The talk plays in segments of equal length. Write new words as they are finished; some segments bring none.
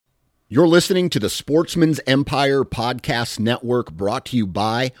You're listening to the Sportsman's Empire Podcast Network, brought to you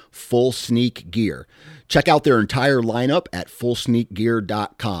by Full Sneak Gear. Check out their entire lineup at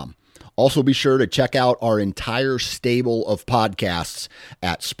fullsneakgear.com. Also be sure to check out our entire stable of podcasts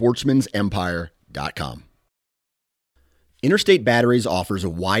at sportsmansempire.com. Interstate Batteries offers a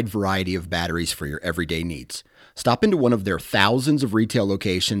wide variety of batteries for your everyday needs. Stop into one of their thousands of retail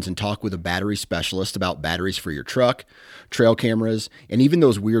locations and talk with a battery specialist about batteries for your truck, trail cameras, and even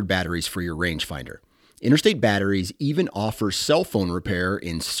those weird batteries for your rangefinder. Interstate Batteries even offers cell phone repair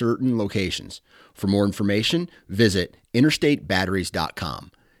in certain locations. For more information, visit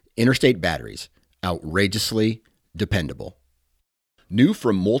interstatebatteries.com. Interstate Batteries, outrageously dependable. New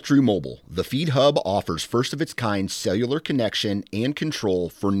from Moultrie Mobile, the Feed Hub offers first-of-its-kind cellular connection and control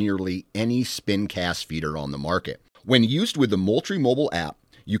for nearly any spin cast feeder on the market. When used with the Moultrie Mobile app,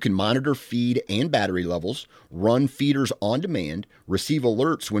 you can monitor feed and battery levels, run feeders on demand, receive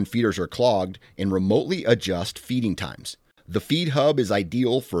alerts when feeders are clogged, and remotely adjust feeding times. The Feed Hub is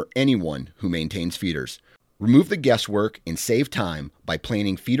ideal for anyone who maintains feeders. Remove the guesswork and save time by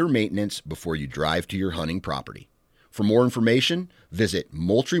planning feeder maintenance before you drive to your hunting property. For more information, visit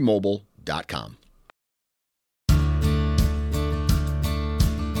moultriemobile.com.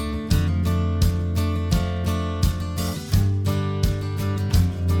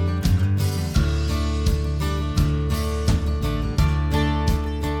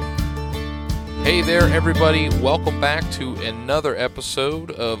 Hey there, everybody. Welcome back to another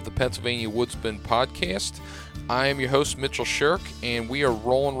episode of the Pennsylvania Woodsman Podcast. I am your host, Mitchell Shirk, and we are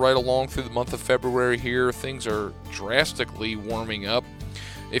rolling right along through the month of February here. Things are drastically warming up.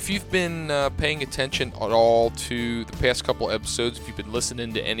 If you've been paying attention at all to the past couple episodes, if you've been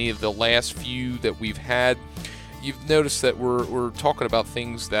listening to any of the last few that we've had, you've noticed that we're talking about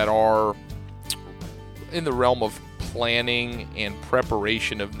things that are in the realm of planning and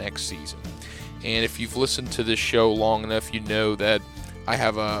preparation of next season. And if you've listened to this show long enough, you know that I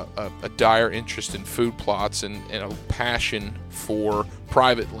have a dire interest in food plots and a passion for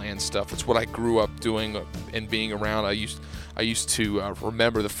private land stuff. It's what I grew up doing and being around. I used to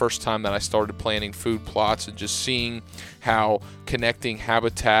remember the first time that I started planting food plots and just seeing how connecting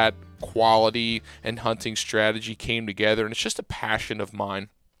habitat, quality, and hunting strategy came together. And it's just a passion of mine.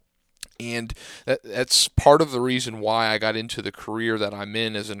 And that's part of the reason why I got into the career that I'm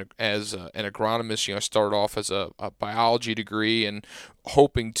in as an agronomist. You know, I started off as a biology degree and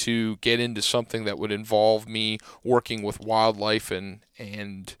hoping to get into something that would involve me working with wildlife and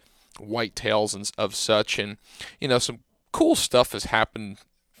whitetails and of such. And you know, some cool stuff has happened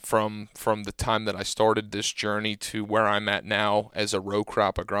from the time that I started this journey to where I'm at now as a row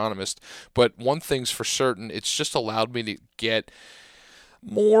crop agronomist. But one thing's for certain, it's just allowed me to get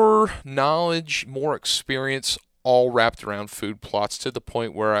more knowledge, more experience, all wrapped around food plots, to the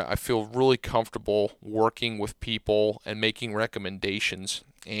point where I feel really comfortable working with people and making recommendations.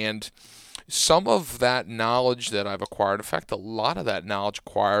 And some of that knowledge that I've acquired, in fact, a lot of that knowledge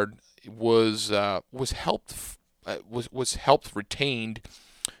acquired was helped retained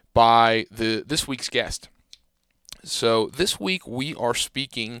by this week's guest. So this week we are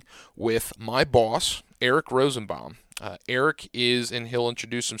speaking with my boss, Eric Rosenbaum. Eric is, and he'll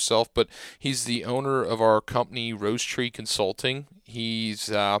introduce himself, but he's the owner of our company, Rose Tree Consulting.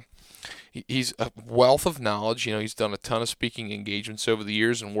 He's a wealth of knowledge. You know, he's done a ton of speaking engagements over the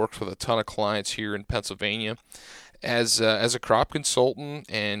years and worked with a ton of clients here in Pennsylvania as a crop consultant.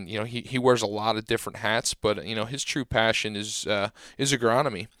 And you know, he wears a lot of different hats, but you know, his true passion is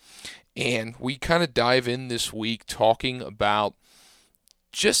agronomy. And we kind of dive in this week talking about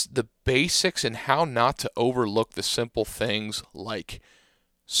just the basics and how not to overlook the simple things like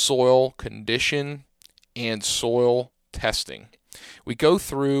soil condition and soil testing. We go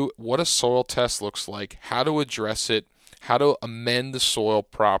through what a soil test looks like, how to address it, how to amend the soil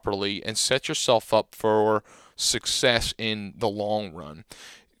properly, and set yourself up for success in the long run.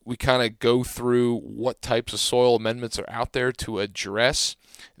 We kind of go through what types of soil amendments are out there to address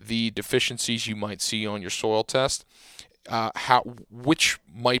the deficiencies you might see on your soil test. Which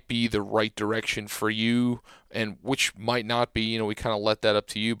might be the right direction for you and which might not be. You know, we kind of let that up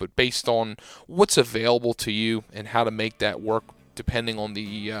to you, but based on what's available to you and how to make that work depending on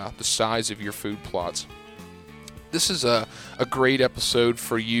the size of your food plots. This is a great episode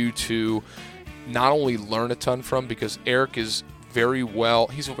for you to not only learn a ton from, because Eric is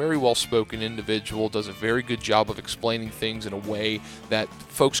he's a very well-spoken individual, does a very good job of explaining things in a way that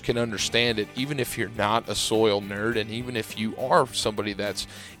folks can understand it, even if you're not a soil nerd, and even if you are somebody that's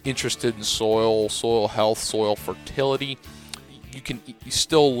interested in soil health, soil fertility. you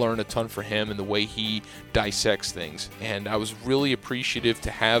still learn a ton from him and the way he dissects things. And I was really appreciative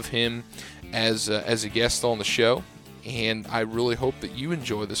to have him as a guest on the show. And I really hope that you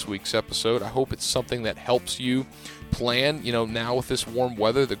enjoy this week's episode. I hope it's something that helps you plan. Now with this warm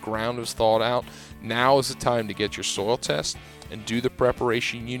weather, the ground is thawed out. Now is the time to get your soil test and do the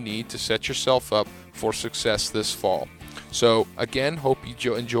preparation you need to set yourself up for success this fall. So again, hope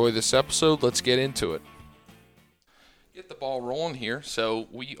you enjoy this episode. Let's get into it. Get the ball rolling here. So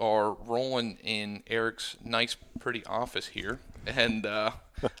we are rolling in Eric's nice, pretty office here. And I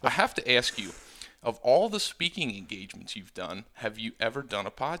have to ask you, of all the speaking engagements you've done, have you ever done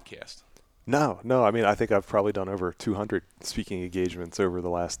a podcast? No. I mean, I think I've probably done over 200 speaking engagements over the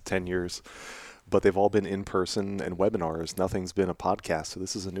last 10 years, but they've all been in person and webinars. Nothing's been a podcast, so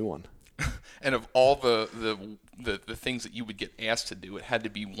this is a new one. And of all the things that you would get asked to do, it had to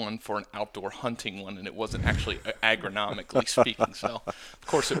be one for an outdoor hunting one, and it wasn't actually agronomically speaking. So, of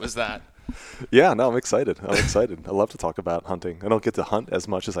course, it was that. Yeah, no, I'm excited. I love to talk about hunting. I don't get to hunt as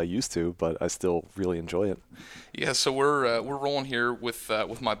much as I used to, but I still really enjoy it. Yeah, so we're rolling here with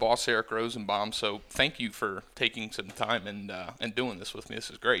my boss Eric Rosenbaum. So thank you for taking some time and doing this with me. This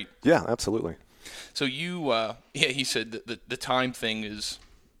is great. Yeah, absolutely. So he said that the time thing is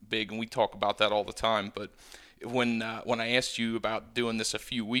big, and we talk about that all the time. But when I asked you about doing this a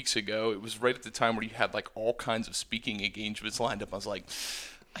few weeks ago, it was right at the time where you had like all kinds of speaking engagements lined up. I was like,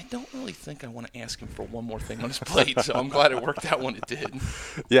 I don't really think I want to ask him for one more thing on his plate, so I'm glad it worked out when it did.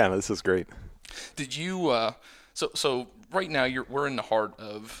 Yeah, this is great. Did you? So right now we're in the heart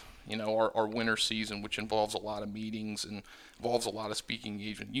of our winter season, which involves a lot of meetings and involves a lot of speaking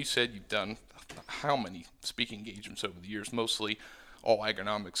engagement. You said you've done how many speaking engagements over the years? Mostly all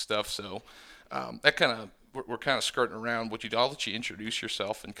agronomic stuff. So that kind of we're kind of skirting around. I'll let you introduce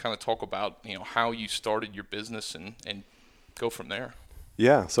yourself and kind of talk about how you started your business and go from there.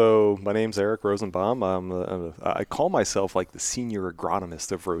 Yeah, so my name's Eric Rosenbaum. I call myself like the senior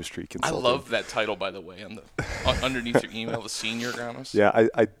agronomist of Rose Tree Consulting. I love that title, by the way, underneath your email, the senior agronomist. Yeah,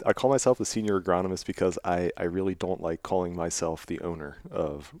 I call myself the senior agronomist because I really don't like calling myself the owner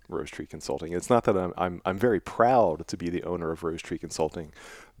of Rose Tree Consulting. It's not that I'm very proud to be the owner of Rose Tree Consulting,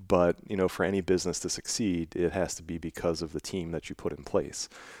 but for any business to succeed, it has to be because of the team that you put in place.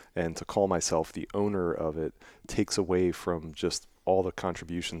 And to call myself the owner of it takes away from just all the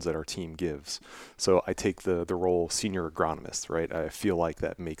contributions that our team gives. So I take the role senior agronomist, right? I feel like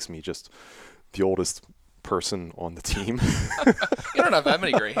that makes me just the oldest person on the team. You don't have that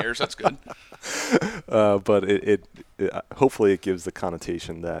many gray hairs. That's good. But it hopefully it gives the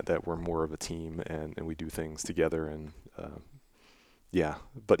connotation that we're more of a team and we do things together. And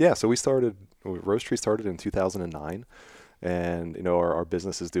so Rose Tree started in 2009. And, our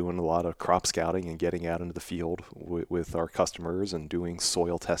business is doing a lot of crop scouting and getting out into the field with our customers and doing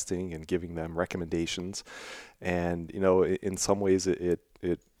soil testing and giving them recommendations. And, in some ways it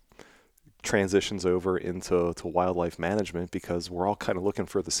transitions over into wildlife management because we're all kind of looking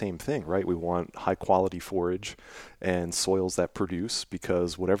for the same thing, right? We want high quality forage and soils that produce,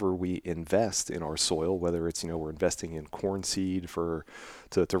 because whatever we invest in our soil, whether it's, we're investing in corn seed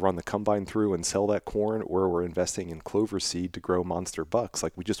to run the combine through and sell that corn, or we're investing in clover seed to grow monster bucks,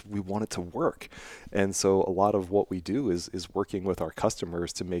 like we want it to work. And so a lot of what we do is working with our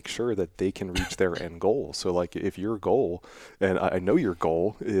customers to make sure that they can reach their end goal. So like if your goal, and I know your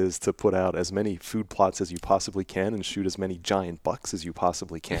goal, is to put out as many food plots as you possibly can and shoot as many giant bucks as you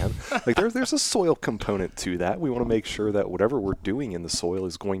possibly can, like there's a soil component to that. We want to make sure that whatever we're doing in the soil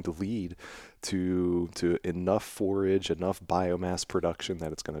is going to lead to enough forage, enough biomass production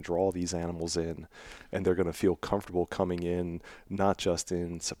that it's going to draw these animals in, and they're going to feel comfortable coming in, not just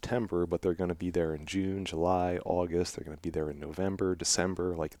in September, but they're going to be there in June, July, August. They're going to be there in November,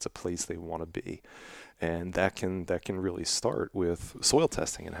 December, like it's a place they want to be. And that can really start with soil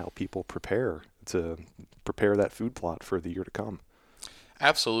testing and how people prepare that food plot for the year to come.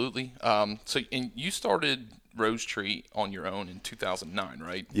 Absolutely. So you started Rose Tree on your own in 2009,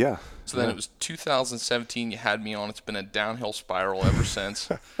 right? Yeah. So then it was 2017. You had me on. It's been a downhill spiral ever since.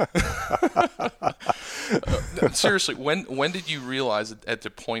 Seriously, when did you realize at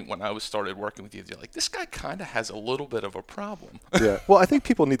the point when I started working with you, you're like, this guy kind of has a little bit of a problem? Yeah. Well, I think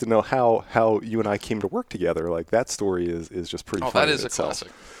people need to know how you and I came to work together. Like that story is just pretty funny. That is a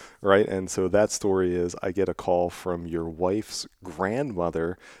classic. Right. And so that story is, I get a call from your wife's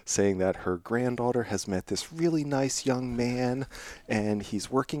grandmother saying that her granddaughter has met this really nice young man and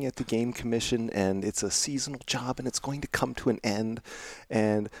he's working at the Game Commission and it's a seasonal job and it's going to come to an end.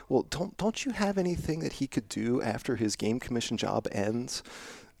 And well, don't you have anything that he could do after his Game Commission job ends?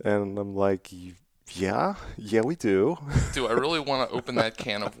 And I'm like, Yeah, we do. Do I really want to open that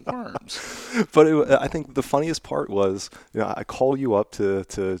can of worms? But I think the funniest part was, I call you up to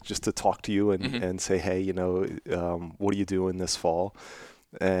just to talk to you and say, hey, what are you doing this fall?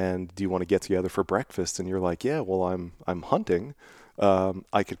 And do you want to get together for breakfast? And you're like, yeah, well, I'm hunting.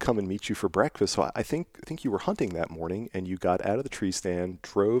 I could come and meet you for breakfast. So I think you were hunting that morning, and you got out of the tree stand,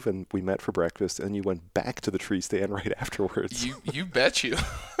 drove, and we met for breakfast, and you went back to the tree stand right afterwards. You bet you.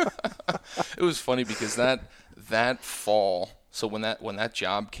 It was funny because that fall, so when that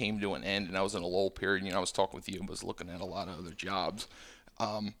job came to an end and I was in a lull period, I was talking with you and was looking at a lot of other jobs.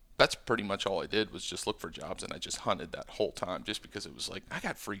 That's pretty much all I did was just look for jobs, and I just hunted that whole time just because it was like, I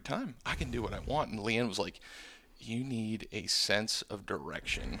got free time. I can do what I want. And Leanne was like, you need a sense of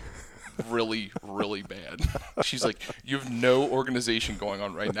direction really, really bad. She's like, you have no organization going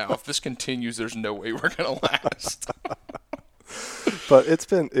on right now. If this continues, there's no way we're going to last. But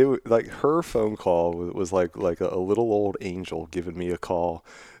like her phone call was like a little old angel giving me a call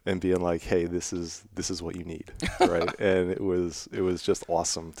and being like, hey, this is what you need, right? And it was just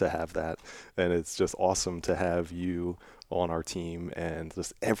awesome to have that. And it's just awesome to have you on our team and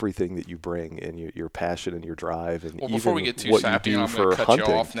just everything that you bring and your passion and your drive and before we get too sappy, I'm going to cut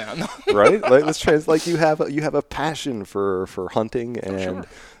you off now. No. Right? Let's try. Like you have a passion for hunting, and sure.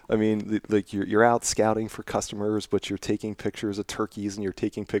 I mean, like you're out scouting for customers, but you're taking pictures of turkeys and you're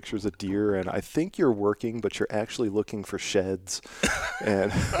taking pictures of deer, and I think you're working, but you're actually looking for sheds.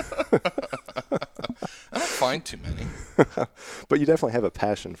 And I don't find too many. But you definitely have a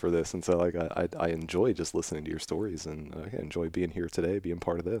passion for this, and so like I enjoy just listening to your stories, and I enjoy being here today, being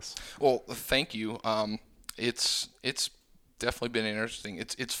part of this. Well, thank you. It's definitely been interesting.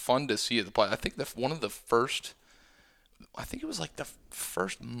 It's fun to see it apply. I think one of the first. I think it was like the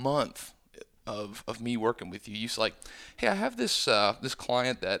first month of me working with you. You was like, hey, I have this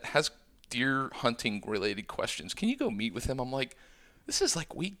client that has deer hunting related questions. Can you go meet with him? I'm like, this is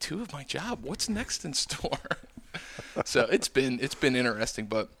like week 2 of my job. What's next in store? So it's been interesting.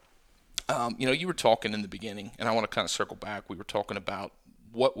 But you were talking in the beginning, and I want to kind of circle back. We were talking about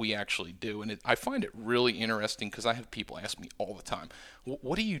what we actually do, and I find it really interesting because I have people ask me all the time,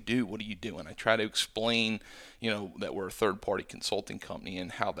 what do you do? What do you do? And I try to explain, that we're a third-party consulting company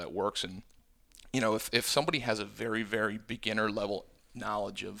and how that works. And, if somebody has a very, very beginner level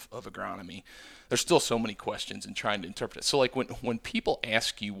knowledge of agronomy, there's still so many questions in trying to interpret it. So like when people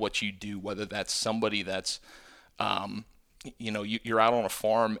ask you what you do, whether that's somebody that's, you're out on a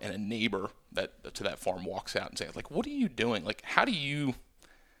farm and a neighbor to that farm walks out and says, like, what are you doing? Like, how do you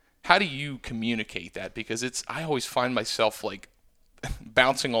communicate that? Because I always find myself like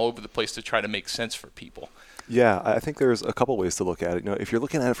bouncing all over the place to try to make sense for people. Yeah, I think there's a couple ways to look at it. If you're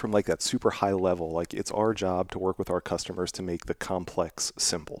looking at it from like that super high level, like it's our job to work with our customers to make the complex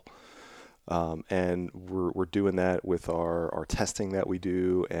simple. And we're doing that with our testing that we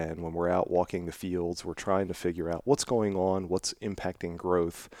do, and when we're out walking the fields, we're trying to figure out what's going on, what's impacting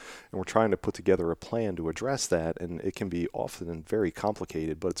growth, and we're trying to put together a plan to address that. And it can be often very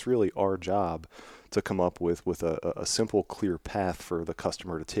complicated, but it's really our job to come up with a simple, clear path for the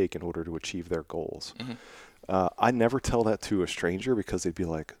customer to take in order to achieve their goals. Mm-hmm. I never tell that to a stranger because they'd be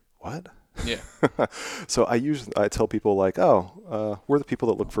like, what? Yeah. So I tell people like, we're the people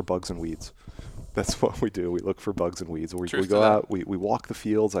that look for bugs and weeds. That's what we do. We look for bugs and weeds. We go out, we walk the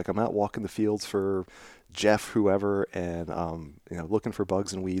fields. Like I'm out walking the fields for Jeff, whoever, and looking for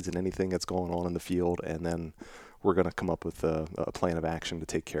bugs and weeds and anything that's going on in the field. And then we're going to come up with a plan of action to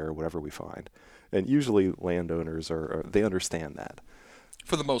take care of whatever we find. And usually landowners they understand that.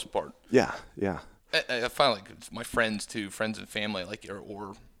 For the most part. Yeah, yeah. I find like my friends too, friends and family, like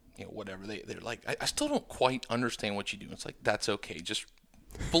or whatever, they're like, I still don't quite understand what you do. It's like, that's okay. Just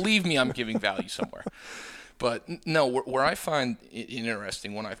believe me, I'm giving value somewhere. But no, where I find it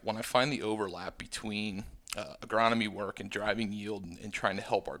interesting, when I find the overlap between agronomy work and driving yield and trying to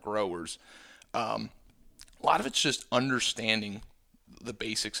help our growers, a lot of it's just understanding the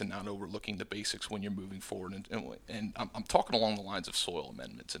basics and not overlooking the basics when you're moving forward. And I'm talking along the lines of soil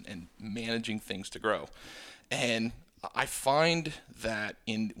amendments and managing things to grow. And I find that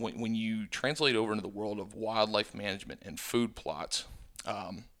when you translate over into the world of wildlife management and food plots,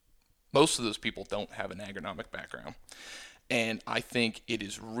 most of those people don't have an agronomic background. And I think it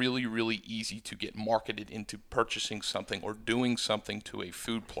is really, really easy to get marketed into purchasing something or doing something to a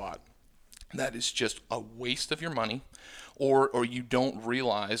food plot that is just a waste of your money, or you don't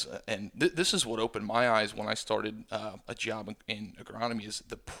realize, and this is what opened my eyes when I started a job in agronomy, is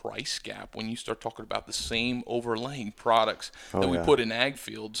the price gap when you start talking about the same overlaying products that we put in ag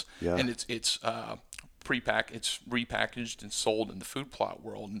fields, and it's it's repackaged and sold in the food plot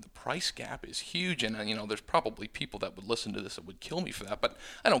world, and the price gap is huge. And there's probably people that would listen to this that would kill me for that, but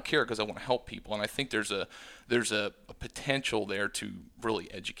I don't care because I want to help people, and I think there's a potential there to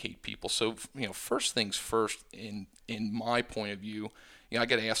really educate people. So first things first, in my point of view, I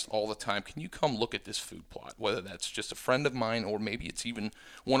get asked all the time, can you come look at this food plot? Whether that's just a friend of mine or maybe it's even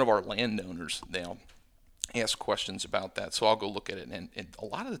one of our landowners. They'll ask questions about that, so I'll go look at it. And a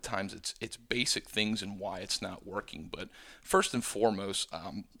lot of the times it's basic things and why it's not working. But first and foremost,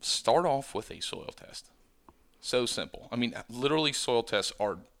 start off with a soil test. So simple. I mean, literally, soil tests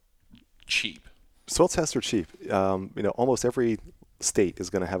are cheap. Soil tests are cheap. Almost every state is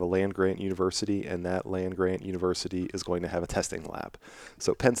going to have a land-grant university, and that land-grant university is going to have a testing lab.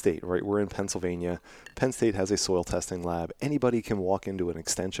 So Penn State, right? We're in Pennsylvania. Penn State has a soil testing lab. Anybody can walk into an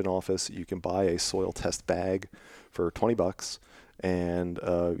extension office. You can buy a soil test bag for $20, and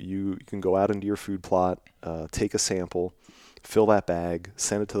you can go out into your food plot, take a sample, fill that bag,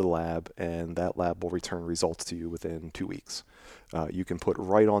 send it to the lab, and that lab will return results to you within 2 weeks. You can put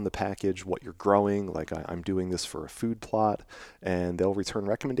right on the package what you're growing, like I'm doing this for a food plot, and they'll return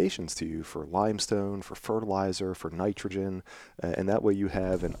recommendations to you for limestone, for fertilizer, for nitrogen, and that way you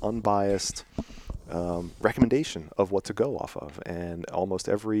have an unbiased recommendation of what to go off of. And almost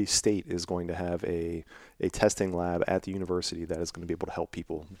every state is going to have a testing lab at the university that is going to be able to help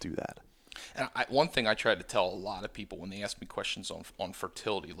people do that. And one thing I try to tell a lot of people when they ask me questions on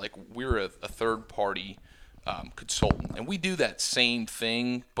fertility, like we're a third-party consultant, and we do that same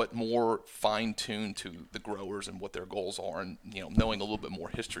thing, but more fine-tuned to the growers and what their goals are, and knowing a little bit more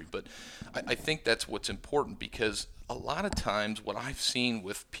history. But I think that's what's important, because a lot of times what I've seen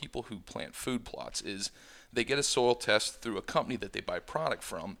with people who plant food plots is they get a soil test through a company that they buy product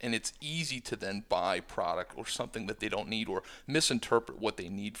from, and it's easy to then buy product or something that they don't need, or misinterpret what they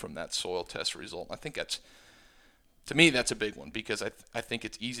need from that soil test result. I think to me that's a big one, because I think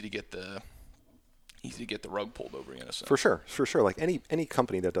it's easy to get the rug pulled over, in a sense. For sure. Like any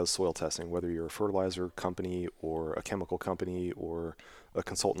company that does soil testing, whether you're a fertilizer company or a chemical company or a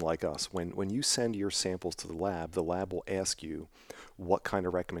consultant like us, when you send your samples to the lab will ask you what kind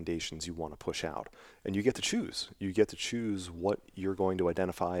of recommendations you want to push out. And you get to choose. You get to choose what you're going to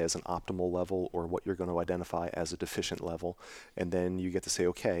identify as an optimal level or what you're going to identify as a deficient level. And then you get to say,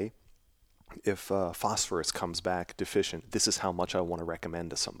 okay, if phosphorus comes back deficient, this is how much I want to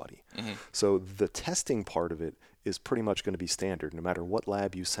recommend to somebody. Mm-hmm. So the testing part of it is pretty much going to be standard. No matter what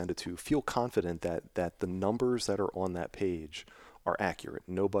lab you send it to, feel confident that the numbers that are on that page are accurate.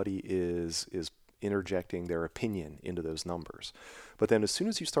 Nobody is interjecting their opinion into those numbers. But then as soon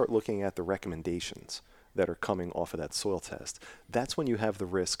as you start looking at the recommendations that are coming off of that soil test, that's when you have the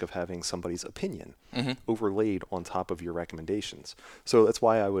risk of having somebody's opinion overlaid on top of your recommendations. So that's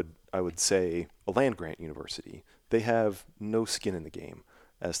why I would say a land-grant university, they have no skin in the game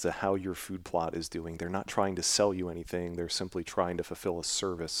as to how your food plot is doing. They're not trying to sell you anything. They're simply trying to fulfill a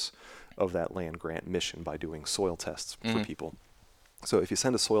service of that land-grant mission by doing soil tests for people. So if you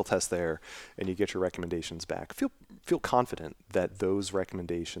send a soil test there and you get your recommendations back, feel confident that those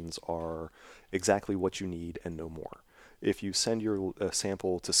recommendations are exactly what you need and no more. If you send your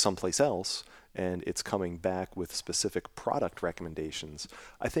sample to someplace else and it's coming back with specific product recommendations,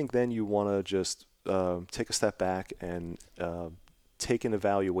 I think then you want to just take a step back and take an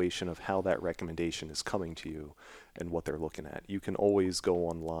evaluation of how that recommendation is coming to you and what they're looking at. You can always go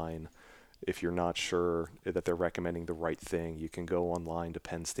online. If you're not sure that they're recommending the right thing, you can go online to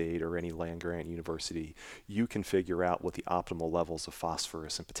Penn State or any land-grant university. You can figure out what the optimal levels of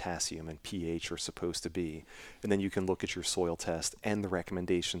phosphorus and potassium and pH are supposed to be. And then you can look at your soil test and the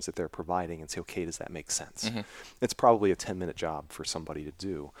recommendations that they're providing and say, okay, does that make sense? Mm-hmm. It's probably a 10-minute job for somebody to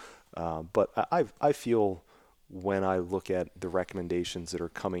do. But I feel when I look at the recommendations that are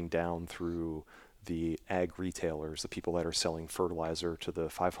coming down through the ag retailers, the people that are selling fertilizer to the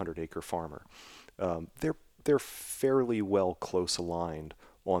 500-acre farmer, they're fairly well close aligned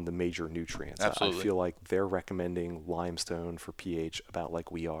on the major nutrients. Absolutely. I feel like they're recommending limestone for pH about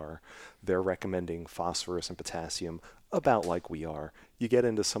like we are. They're recommending phosphorus and potassium about like we are. You get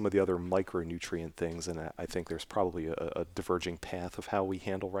into some of the other micronutrient things, and I think there's probably a diverging path of how we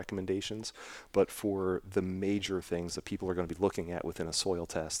handle recommendations. But for the major things that people are going to be looking at within a soil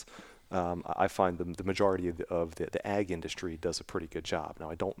test, I find the majority of the ag industry does a pretty good job. Now,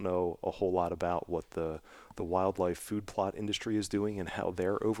 I don't know a whole lot about what the wildlife food plot industry is doing and how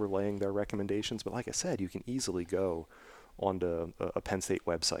they're overlaying their recommendations, but like I said, you can easily go onto a Penn State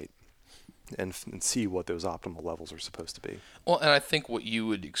website and see what those optimal levels are supposed to be. Well, and I think what you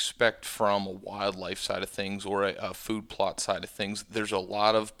would expect from a wildlife side of things or a food plot side of things, there's a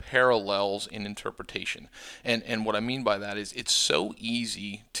lot of parallels in interpretation. And what I mean by that is it's so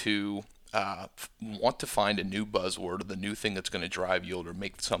easy to want to find a new buzzword or the new thing that's going to drive yield or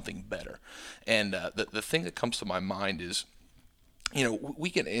make something better. And the thing that comes to my mind is, we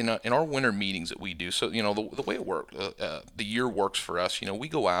get in our winter meetings that we do. So, the way it works, the year works for us. We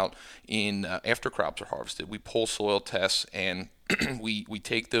go out in after crops are harvested, we pull soil tests, and we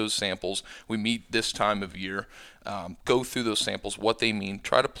take those samples. We meet this time of year, go through those samples, what they mean,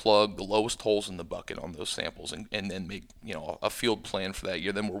 try to plug the lowest holes in the bucket on those samples, and then make a field plan for that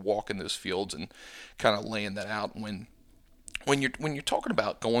year. Then we're walking those fields and kind of laying that out. When you're talking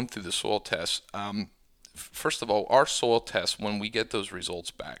about going through the soil tests. First of all, our soil tests, when we get those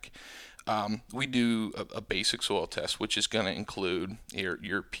results back, we do a basic soil test, which is going to include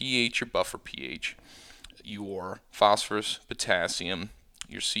your pH, your buffer pH, your phosphorus, potassium,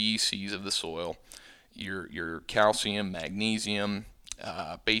 your CECs of the soil, your calcium, magnesium,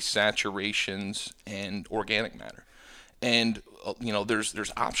 base saturations, and organic matter. And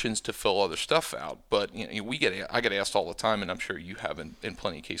there's options to fill other stuff out, but I get asked all the time, and I'm sure you have in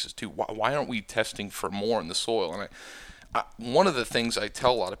plenty of cases too. Why aren't we testing for more in the soil? And one of the things I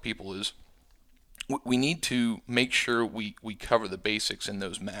tell a lot of people is we need to make sure we cover the basics in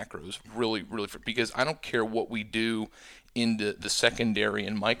those macros really, because I don't care what we do in the secondary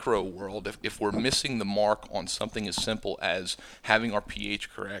and micro world. If we're missing the mark on something as simple as having our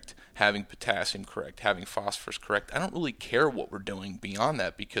pH correct, having potassium correct, having phosphorus correct, I don't really care what we're doing beyond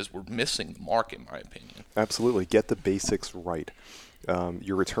that because we're missing the mark, in my opinion. Absolutely. Get the basics right.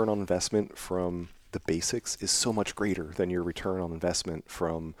 Your return on investment from the basics is so much greater than your return on investment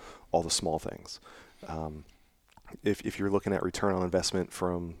from all the small things. If you're looking at return on investment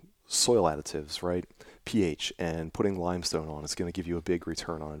from soil additives, right? pH and putting limestone on is going to give you a big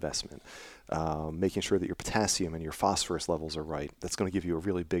return on investment. Making sure that your potassium and your phosphorus levels are right, that's going to give you a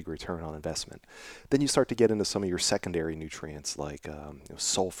really big return on investment. Then you start to get into some of your secondary nutrients like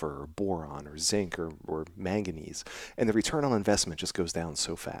sulfur or boron or zinc or manganese, and the return on investment just goes down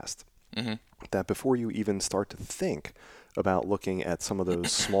so fast that before you even start to think about looking at some of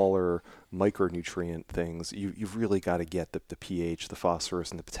those smaller micronutrient things, you've really got to get the pH, the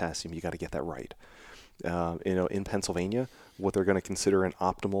phosphorus, and the potassium. You got to get that right. In Pennsylvania, what they're going to consider an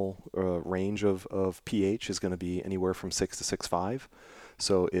optimal range of pH is going to be anywhere from 6 to 6.5.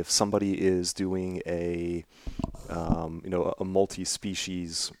 So if somebody is doing a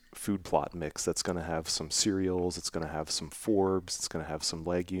multi-species food plot mix that's going to have some cereals, it's going to have some forbs, it's going to have some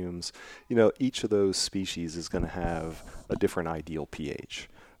legumes, each of those species is going to have a different ideal pH.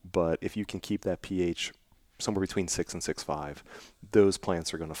 But if you can keep that pH somewhere between 6 and 6.5, those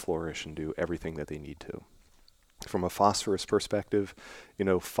plants are going to flourish and do everything that they need to. From a phosphorus perspective,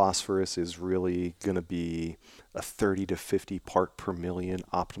 phosphorus is really going to be a 30 to 50 part per million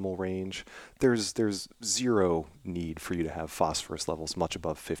optimal range. There's zero need for you to have phosphorus levels much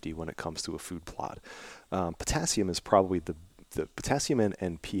above 50 when it comes to a food plot. Potassium is probably the potassium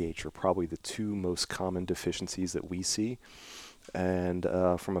and pH are probably the two most common deficiencies that we see. And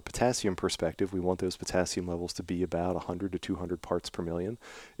from a potassium perspective, we want those potassium levels to be about 100 to 200 parts per million.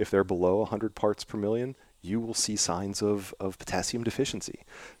 If they're below 100 parts per million, you will see signs of potassium deficiency.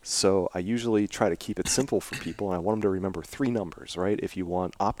 So I usually try to keep it simple for people, and I want them to remember three numbers, right? If you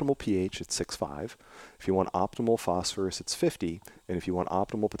want optimal pH, it's 6.5. If you want optimal phosphorus, it's 50. And if you want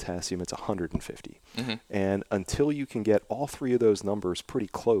optimal potassium, it's 150. And until you can get all three of those numbers pretty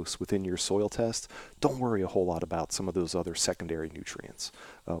close within your soil test, don't worry a whole lot about some of those other secondary nutrients.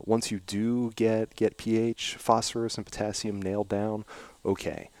 Once you do get pH, phosphorus, and potassium nailed down,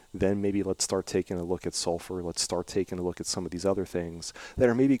 okay. Then maybe let's start taking a look at sulfur. Let's start taking a look at some of these other things that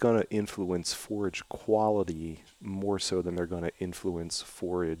are maybe going to influence forage quality more so than they're going to influence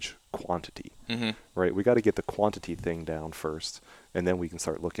forage quantity. Right? We got to get the quantity thing down first, and then we can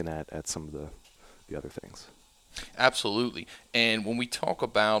start looking at some of the other things. Absolutely. And when we talk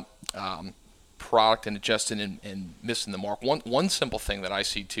about product and adjusting and missing the mark, one simple thing that I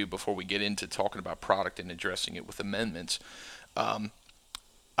see too before we get into talking about product and addressing it with amendments,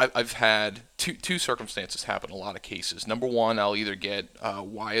 I've had two circumstances happen in a lot of cases. Number one, I'll either get,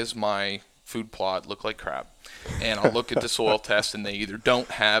 why is my food plot look like crap? And I'll look at the soil test and they either don't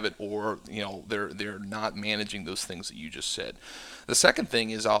have it or, they're not managing those things that you just said. The second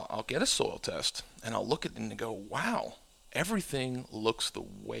thing is I'll get a soil test and I'll look at it and go, wow, everything looks the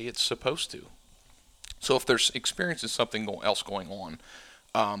way it's supposed to. So if there's experiencing something else going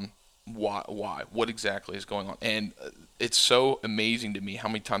on, why, what exactly is going on. And it's so amazing to me how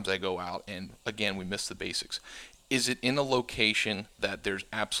many times I go out and, again, we miss the basics. Is it in a location that there's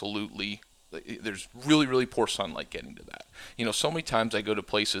really, really poor sunlight getting to that? So many times I go to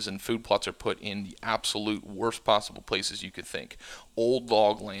places and food plots are put in the absolute worst possible places you could think. Old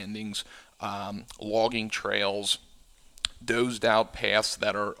log landings, logging trails, dozed out paths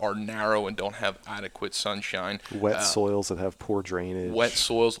that are narrow and don't have adequate sunshine. Wet soils that have poor drainage. Wet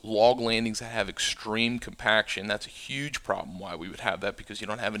soils, log landings that have extreme compaction. That's a huge problem why we would have that, because you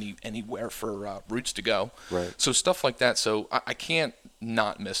don't have anywhere for roots to go. Right. So stuff like that. So I can't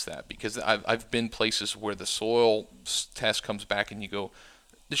not miss that, because I've been places where the soil test comes back and you go,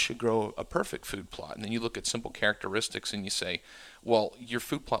 this should grow a perfect food plot. And then you look at simple characteristics and you say, well, your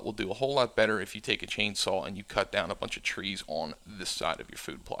food plot will do a whole lot better if you take a chainsaw and you cut down a bunch of trees on this side of your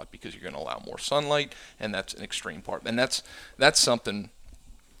food plot, because you're going to allow more sunlight, and that's an extreme part. And that's something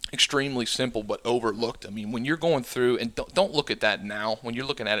extremely simple but overlooked. I mean, when you're going through, and don't look at that now. When you're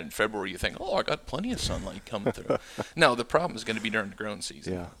looking at it in February, you think, oh, I got plenty of sunlight coming through. No, the problem is going to be during the growing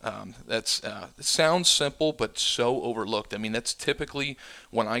season. Yeah. It sounds simple, but so overlooked. I mean, that's typically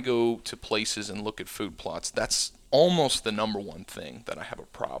when I go to places and look at food plots, that's almost the number one thing that I have a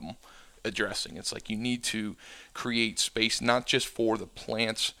problem addressing. It's like you need to create space, not just for the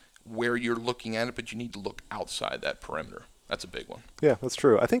plants where you're looking at it, but you need to look outside that perimeter. That's a big one. Yeah, that's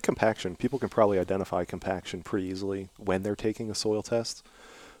true. I think compaction, people can probably identify compaction pretty easily when they're taking a soil test.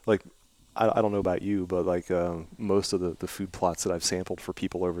 Like, I don't know about you, but like most of the food plots that I've sampled for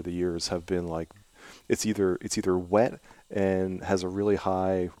people over the years have been like, it's either wet and has a really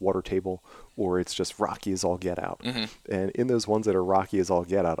high water table, or it's just rocky as all get out. Mm-hmm. And in those ones that are rocky as all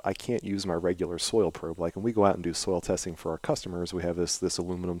get out, I can't use my regular soil probe. Like when we go out and do soil testing for our customers, we have this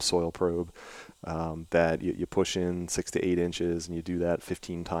aluminum soil probe that you push in 6 to 8 inches, and you do that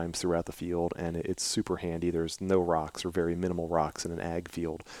 15 times throughout the field, and it's super handy. There's no rocks or very minimal rocks in an ag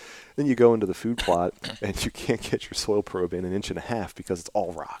field. Then you go into the food plot, and you can't get your soil probe in 1.5 inches because it's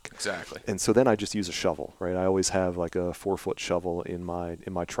all rock. Exactly. And so then I just use a shovel, right? I always have like a 4-foot shovel in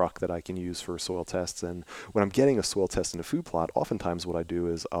my truck that I can use for soil tests. And when I'm getting a soil test in a food plot, oftentimes what I do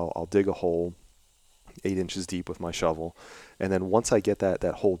is I'll dig a hole 8 inches deep with my shovel, and then once I get that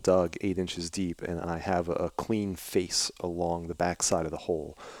hole dug 8 inches deep and I have a clean face along the back side of the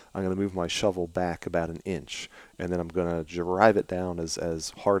hole, I'm going to move my shovel back about 1 inch, and then I'm going to drive it down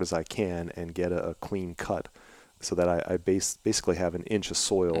as hard as I can and get a clean cut, so that I basically have 1 inch of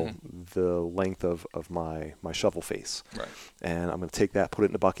soil the length of my shovel face. Right. And I'm going to take that, put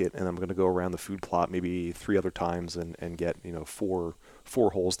it in a bucket, and I'm going to go around the food plot maybe 3 other times and get 4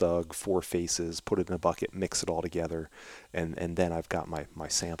 holes dug, 4 faces, put it in a bucket, mix it all together, and then I've got my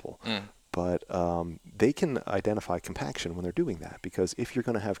sample. But they can identify compaction when they're doing that, because if you're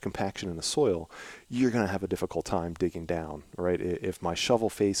going to have compaction in the soil, you're going to have a difficult time digging down, right? If my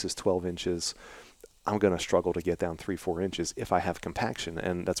shovel face is 12 inches, I'm going to struggle to get down 3-4 inches if I have compaction.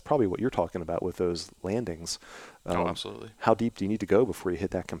 And that's probably what you're talking about with those landings. Oh, absolutely. How deep do you need to go before you hit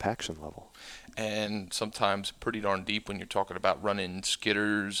that compaction level? And sometimes pretty darn deep when you're talking about running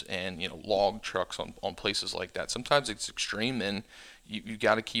skidders and log trucks on places like that. Sometimes it's extreme, and you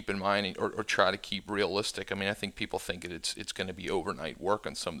got to keep in mind or try to keep realistic. I mean, I think people think it's going to be overnight work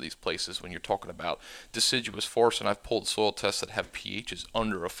on some of these places when you're talking about deciduous forests. And I've pulled soil tests that have pHs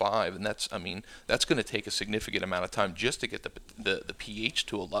under a 5, and that's going to take a significant amount of time just to get the pH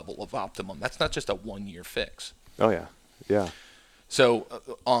to a level of optimum. That's not just a 1-year fix. Oh yeah, yeah. So,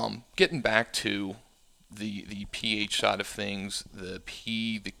 getting back to the pH side of things, the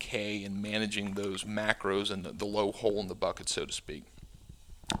P, the K, and managing those macros and the low hole in the bucket, so to speak.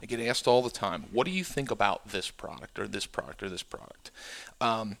 I get asked all the time, what do you think about this product or this product or this product?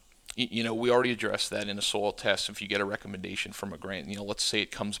 We already addressed that in a soil test. If you get a recommendation from a grant, let's say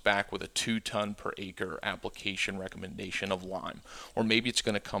it comes back with a 2 ton per acre application recommendation of lime, or maybe it's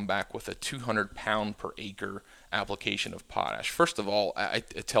going to come back with a 200 pound per acre application of potash. First of all, I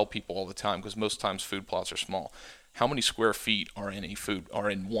tell people all the time, because most times food plots are small, how many square feet are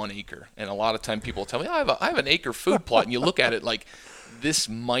in 1 acre? And a lot of time people tell me, I have an acre food plot, and you look at it like, this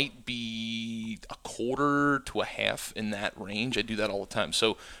might be a quarter to a half in that range. I do that all the time.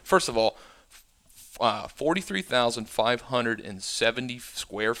 So first of all, 43,570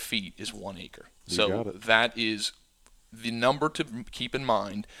 square feet is 1 acre. So that is the number to keep in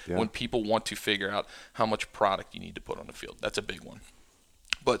mind when people want to figure out how much product you need to put on the field. That's a big one.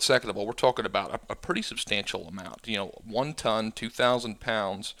 But second of all, we're talking about a pretty substantial amount. 1 ton, 2,000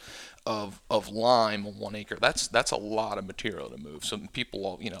 pounds of lime on 1 acre. That's a lot of material to move. So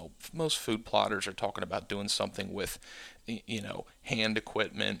people, most food plotters are talking about doing something with, hand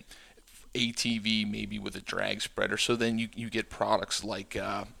equipment. ATV maybe with a drag spreader. So then you get products like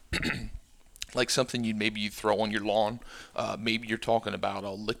like something you'd throw on your lawn. Maybe you're talking about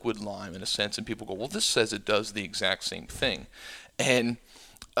a liquid lime in a sense, and people go, well, this says it does the exact same thing. And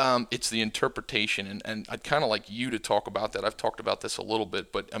it's the interpretation, and I'd kind of like you to talk about that. I've talked about this a little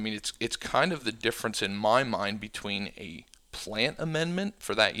bit, but I mean, it's kind of the difference in my mind between a plant amendment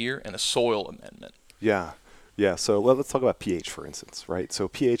for that year and a soil amendment. Yeah. Yeah, so let's talk about pH, for instance, right? So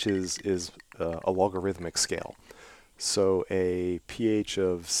pH is a logarithmic scale. So a pH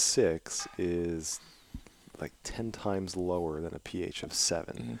of 6 is like 10 times lower than a pH of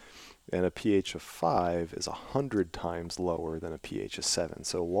 7. Mm-hmm. And a pH of 5 is 100 times lower than a pH of 7.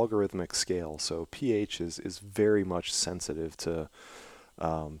 So logarithmic scale. So pH is very much sensitive to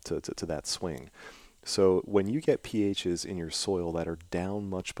that swing. So when you get pHs in your soil that are down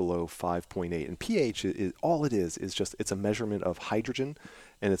much below 5.8, and pH is all it is just it's a measurement of hydrogen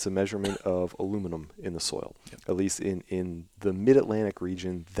and it's a measurement of aluminum in the soil. Yep. At least in the mid-Atlantic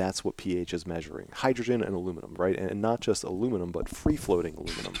region, that's what pH is measuring. Hydrogen and aluminum, right? And not just aluminum, but free-floating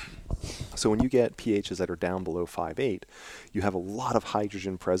aluminum. So when you get pHs that are down below 5.8, you have a lot of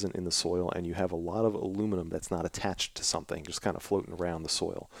hydrogen present in the soil and you have a lot of aluminum that's not attached to something, just kind of floating around the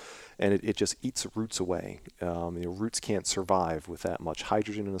soil. And it just eats roots away. Roots can't survive with that much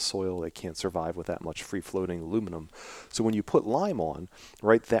hydrogen in the soil. They can't survive with that much free-floating aluminum. So when you put lime on,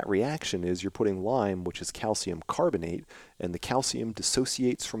 right, that reaction is you're putting lime, which is calcium carbonate, and the calcium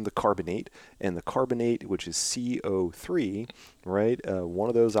dissociates from the carbonate, and the carbonate, which is CO3, right, one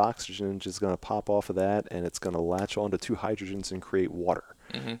of those oxygens is going to pop off of that, and it's going to latch onto two hydrogens and create water.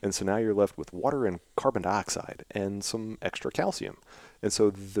 Mm-hmm. And so now you're left with water and carbon dioxide and some extra calcium. And so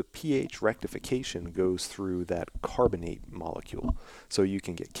the pH rectification goes through that carbonate molecule. So you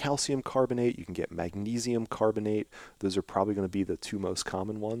can get calcium carbonate, you can get magnesium carbonate. Those are probably going to be the two most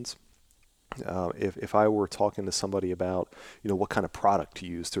common ones. If I were talking to somebody about, what kind of product to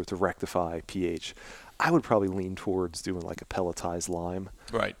use to rectify pH, I would probably lean towards doing like a pelletized lime.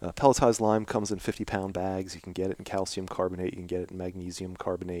 Right. Pelletized lime comes in 50-pound bags. You can get it in calcium carbonate. You can get it in magnesium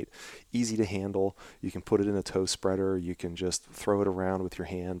carbonate. Easy to handle. You can put it in a toe spreader. You can just throw it around with your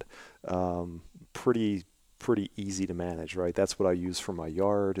hand. Pretty easy to manage, right? That's what I use for my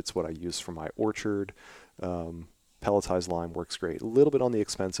yard. It's what I use for my orchard. Pelletized lime works great. A little bit on the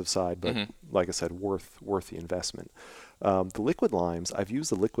expensive side, but like I said, worth the investment. The liquid limes, I've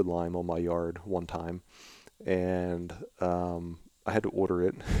used the liquid lime on my yard one time, and I had to order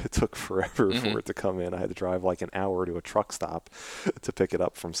it. It took forever for it to come in. I had to drive like an hour to a truck stop to pick it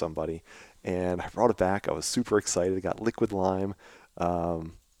up from somebody. And I brought it back. I was super excited. I got liquid lime,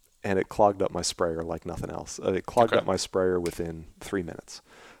 and it clogged up my sprayer like nothing else. It clogged up my sprayer within 3 minutes.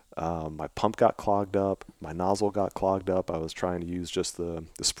 My pump got clogged up. My nozzle got clogged up. I was trying to use just the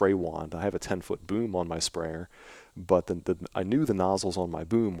spray wand. I have a 10-foot boom on my sprayer, but I knew the nozzles on my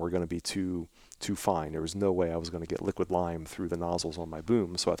boom were going to be too fine. There was no way I was going to get liquid lime through the nozzles on my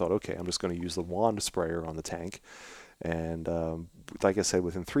boom. So I thought, okay, I'm just going to use the wand sprayer on the tank. And like I said,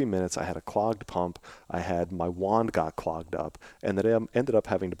 within 3 minutes, I had a clogged pump. My wand got clogged up, and then I ended up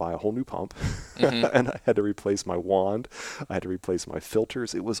having to buy a whole new pump. And I had to replace my wand. I had to replace my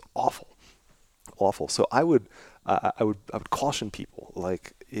filters. It was awful. So I would caution people,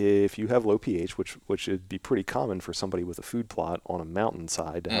 like if you have low pH, which would be pretty common for somebody with a food plot on a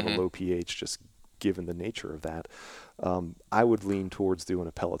mountainside to have a low pH, just given the nature of that, I would lean towards doing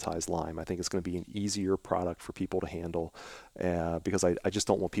a pelletized lime. I think it's going to be an easier product for people to handle because I just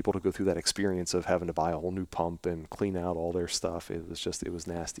don't want people to go through that experience of having to buy a whole new pump and clean out all their stuff. It was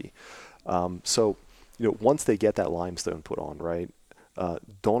nasty. So once they get that limestone put on, right,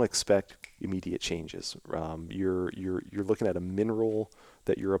 don't expect immediate changes. You're looking at a mineral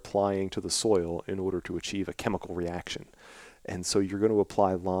that you're applying to the soil in order to achieve a chemical reaction. And so you're going to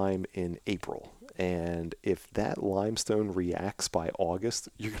apply lime in April. And if that limestone reacts by August,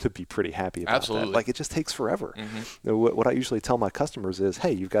 you're going to be pretty happy about that. Like, it just takes forever. What I usually tell my customers is,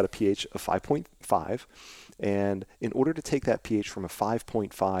 hey, you've got a pH of 5.5. And in order to take that pH from a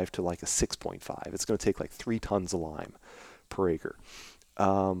 5.5 to like a 6.5, it's going to take like 3 tons of lime per acre.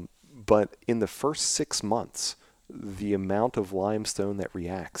 But in the first 6 months, the amount of limestone that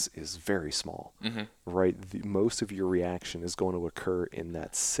reacts is very small, right? Most of your reaction is going to occur in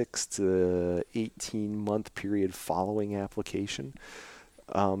that 6 to 18 month period following application.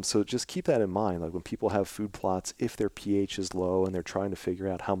 So just keep that in mind. Like when people have food plots, if their pH is low and they're trying to figure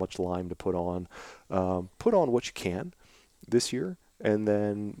out how much lime to put on what you can this year, and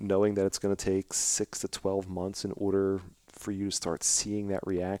then knowing that it's going to take 6 to 12 months in order for you to start seeing that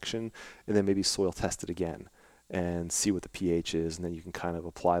reaction, and then maybe soil test it again. and see what the pH is, and then you can kind of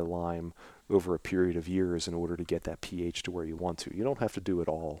apply lime over a period of years in order to get that pH to where you want to. You don't have to do it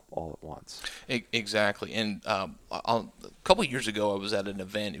all at once. Exactly. And a couple of years ago, I was at an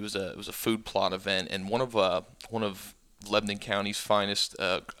event. It was a food plot event, and one of Lebanon County's finest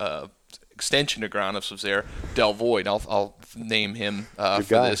extension agronomists was there, Del Voigt. I'll name him Good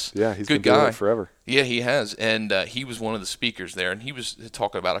for guy. this. Yeah, he's Good been doing guy it forever. Yeah, he has, and he was one of the speakers there, and he was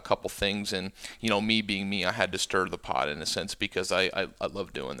talking about a couple things, and me being me, I had to stir the pot in a sense because I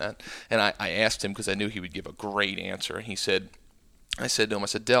love doing that, and I asked him because I knew he would give a great answer, and I said to him,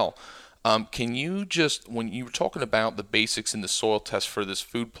 Del, can you just, when you were talking about the basics in the soil test for this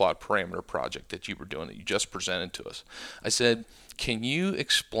food plot parameter project that you were doing that you just presented to us, I said, can you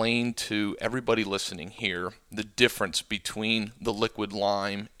explain to everybody listening here the difference between the liquid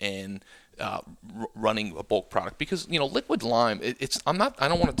lime and running a bulk product? Because liquid lime, I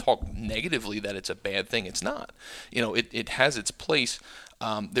don't want to talk negatively that it's a bad thing. It's not. It has its place.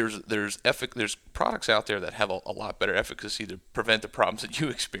 There's products out there that have a lot better efficacy to prevent the problems that you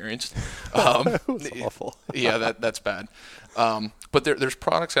experienced. That was awful. Yeah, that's bad. But there's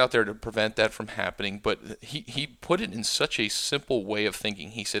products out there to prevent that from happening. But he put it in such a simple way of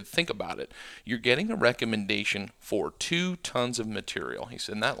thinking. He said, think about it. You're getting a recommendation for 2 tons of material. He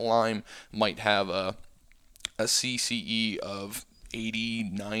said, and that lime might have a CCE of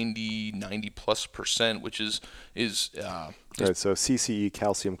 80, 90 plus percent, which is right, so CCE,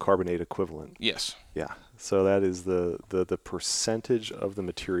 calcium carbonate equivalent. Yes. Yeah. So that is the percentage of the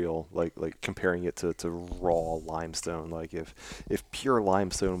material, like comparing it to raw limestone. Like if pure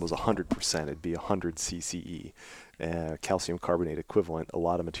limestone was 100%, it'd be 100 CCE. Calcium carbonate equivalent. A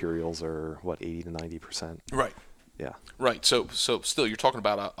lot of materials are 80 to 90%. Right. Yeah. Right. So still, you're talking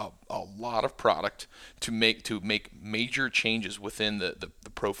about a lot of product to make major changes within the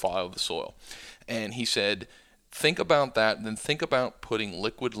profile of the soil. And he said, think about that, and then think about putting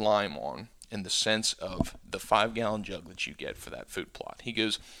liquid lime on in the sense of the 5-gallon jug that you get for that food plot. He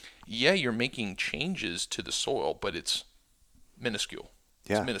goes, yeah, you're making changes to the soil, but it's minuscule.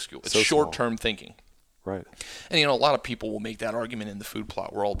 Yeah. It's minuscule. It's So short-term thinking. Right. And a lot of people will make that argument in the food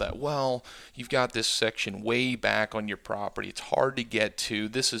plot world that, well, you've got this section way back on your property. It's hard to get to.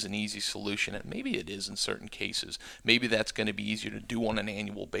 This is an easy solution. And maybe it is in certain cases. Maybe that's going to be easier to do on an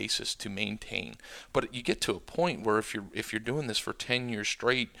annual basis to maintain. But you get to a point where if you're doing this for 10 years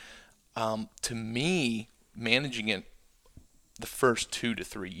straight, to me, managing it the first 2 to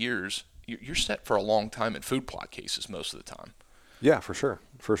 3 years, you're set for a long time in food plot cases most of the time. Yeah, for sure.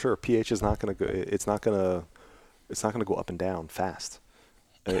 pH is not going to go. It's not going to go up and down fast.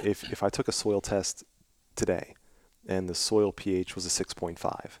 If I took a soil test today, and the soil pH was a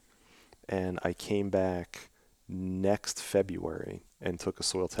 6.5, and I came back next February and took a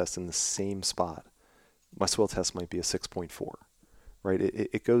soil test in the same spot, my soil test might be a 6.4. Right?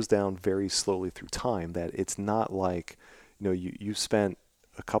 It goes down very slowly through time. That it's not like you spent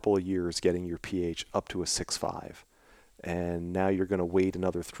a couple of years getting your pH up to a 6.5. And now you're going to wait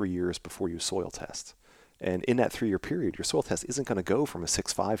another 3 years before you soil test. And in that 3-year period, your soil test isn't going to go from a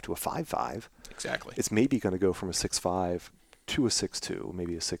 6.5 to a 5.5. Exactly. It's maybe going to go from a 6.5 to a 6.2,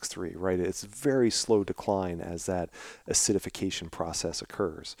 maybe a 6.3, right? It's very slow decline as that acidification process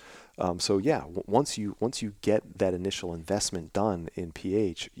occurs. So yeah, once you get that initial investment done in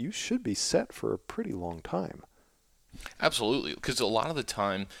pH, you should be set for a pretty long time. Absolutely, because a lot of the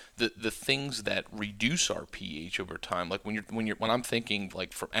time, the things that reduce our pH over time, like when I'm thinking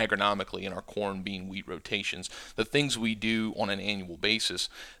like for agronomically in our corn, bean, wheat rotations, the things we do on an annual basis,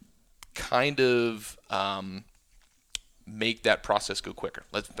 kind of make that process go quicker.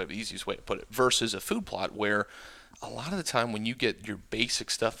 That's the easiest way to put it. Versus a food plot where a lot of the time when you get your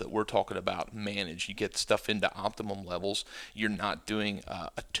basic stuff that we're talking about managed, you get stuff into optimum levels, you're not doing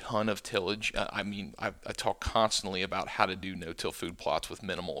a ton of tillage. I talk constantly about how to do no-till food plots with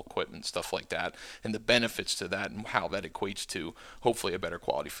minimal equipment, stuff like that, and the benefits to that and how that equates to hopefully a better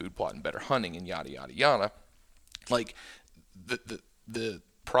quality food plot and better hunting and yada, yada, yada. Like the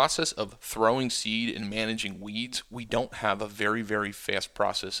process of throwing seed and managing weeds, we don't have a very, very fast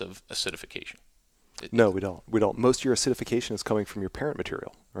process of acidification. No, we don't. Most of your acidification is coming from your parent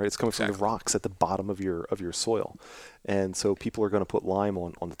material, right? It's coming from the rocks at the bottom of your soil. And so people are going to put lime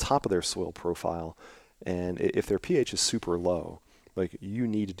on the top of their soil profile. And if their pH is super low, like you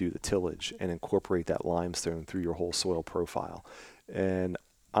need to do the tillage and incorporate that limestone through your whole soil profile. And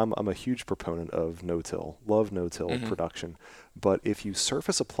I'm a huge proponent of no-till, love no-till production. But if you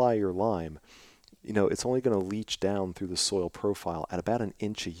surface apply your lime, it's only going to leach down through the soil profile at about an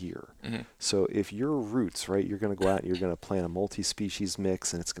inch a year. Mm-hmm. So if your roots, right, you're going to go out and you're going to plant a multi-species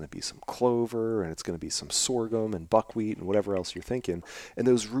mix, and it's going to be some clover, and it's going to be some sorghum and buckwheat and whatever else you're thinking, and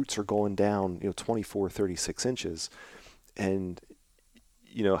those roots are going down, 24, 36 inches, and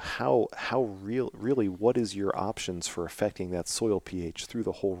really what is your options for affecting that soil pH through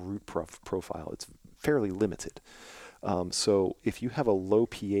the whole root profile? It's fairly limited. So if you have a low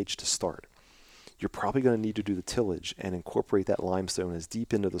pH to start, you're probably going to need to do the tillage and incorporate that limestone as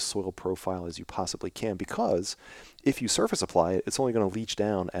deep into the soil profile as you possibly can, because if you surface apply it, it's only going to leach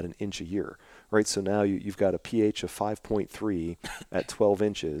down at an inch a year, right? So now you've got a pH of 5.3 at 12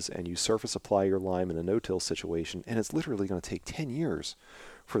 inches, and you surface apply your lime in a no-till situation, and it's literally going to take 10 years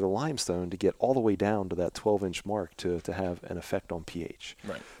for the limestone to get all the way down to that 12-inch mark to have an effect on pH.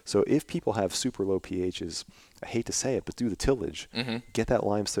 Right. So if people have super low pHs, I hate to say it, but do the tillage. Mm-hmm. Get that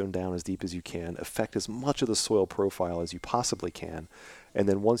limestone down as deep as you can, affect as much of the soil profile as you possibly can, and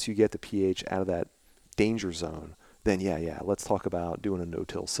then once you get the pH out of that danger zone, then let's talk about doing a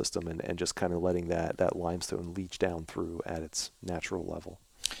no-till system and just kind of letting that limestone leach down through at its natural level.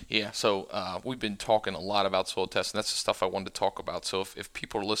 Yeah, so we've been talking a lot about soil testing. That's the stuff I wanted to talk about. So if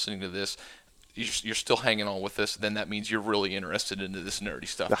people are listening to this, you're still hanging on with this, then that means you're really interested into this nerdy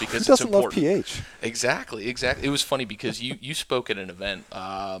stuff, because Who it's doesn't important. love pH? Exactly. It was funny because you spoke at an event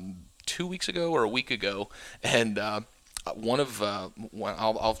 2 weeks ago or a week ago, and I'll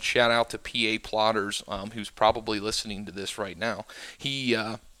shout out to PA Plotters, who's probably listening to this right now.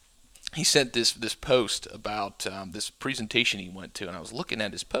 He sent this post about this presentation he went to, and I was looking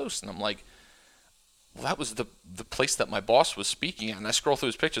at his post, and I'm like, well, that was the place that my boss was speaking at. And I scroll through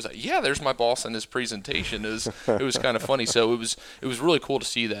his pictures, like, yeah, there's my boss in his presentation. It was kind of funny. So it was really cool to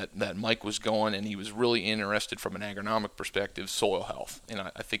see that Mike was going, and he was really interested from an agronomic perspective, soil health. And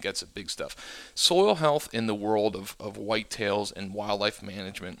I think that's a big stuff. Soil health in the world of whitetails and wildlife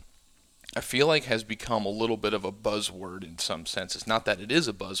management, I feel like has become a little bit of a buzzword in some senses. Not that it is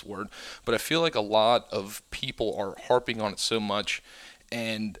a buzzword, but I feel like a lot of people are harping on it so much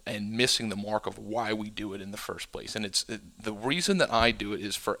and missing the mark of why we do it in the first place. And the reason that I do it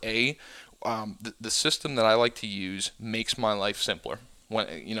is for the system that I like to use makes my life simpler.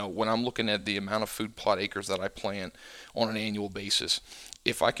 When I'm looking at the amount of food plot acres that I plant on an annual basis,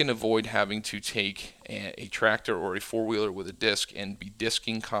 if I can avoid having to take a tractor or a four-wheeler with a disc and be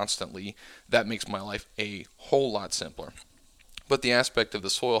disking constantly, that makes my life a whole lot simpler. But the aspect of the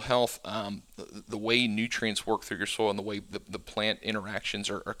soil health, the way nutrients work through your soil and the way the plant interactions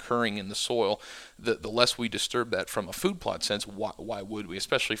are occurring in the soil, the less we disturb that from a food plot sense, why would we?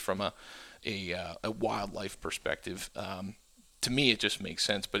 Especially from a wildlife perspective. To me, it just makes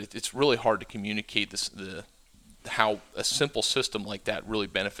sense, but it's really hard to communicate how a simple system like that really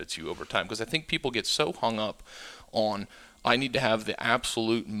benefits you over time. Because I think people get so hung up on, I need to have the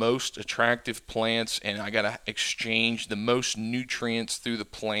absolute most attractive plants, and I got to exchange the most nutrients through the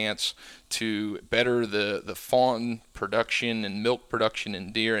plants to better the fawn production and milk production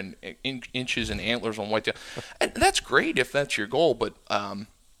in deer and inches and antlers on whitetail. And that's great if that's your goal, but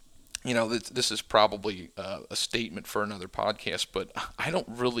this is probably a statement for another podcast, but I don't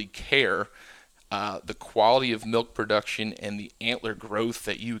really care the quality of milk production and the antler growth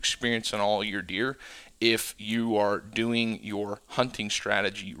that you experience on all your deer if you are doing your hunting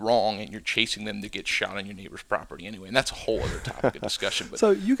strategy wrong and you're chasing them to get shot on your neighbor's property anyway. And that's a whole other topic of discussion. But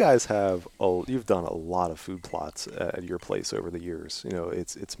so you guys you've done a lot of food plots at your place over the years.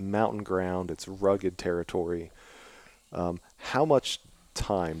 It's mountain ground, it's rugged territory. How much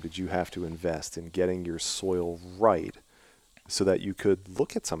time did you have to invest in getting your soil right so that you could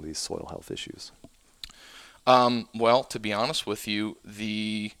look at some of these soil health issues? Well, to be honest with you,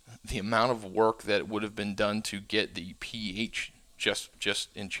 the amount of work that would have been done to get the pH just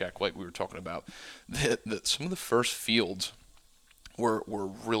in check, like we were talking about, some of the first fields were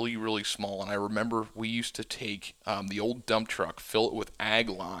really, really small. And I remember we used to take the old dump truck, fill it with ag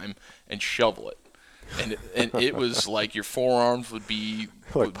lime, and shovel it. And it was like your forearms would be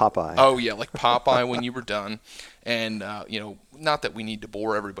like Popeye. Oh yeah, like Popeye when you were done. And not that we need to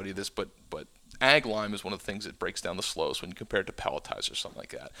bore everybody this, but ag lime is one of the things that breaks down the slowest when you compare it to pelletizer or something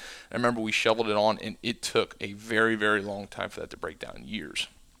like that. I remember we shoveled it on, and it took a very, very long time for that to break down, years.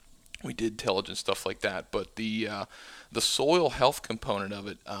 We did tillage and stuff like that, but the soil health component of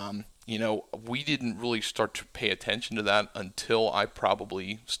it, we didn't really start to pay attention to that until I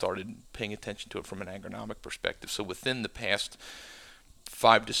probably started paying attention to it from an agronomic perspective. So within the past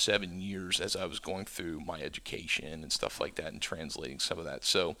 5 to 7 years as I was going through my education and stuff like that and translating some of that.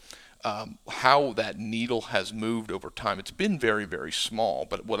 So how that needle has moved over time, it's been very, very small.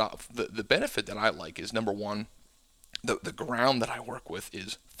 But the benefit that I like is, number one, the ground that I work with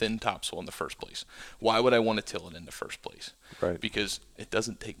is thin topsoil in the first place. Why would I want to till it in the first place? Right. Because it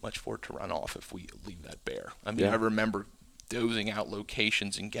doesn't take much for it to run off if we leave that bare. I mean, Yeah. I remember dozing out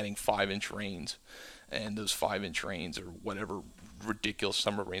locations and getting 5-inch rains, and those 5-inch rains or whatever ridiculous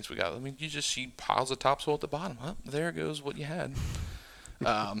summer rains we got, I mean, you just see piles of topsoil at the bottom. Well, there goes what you had.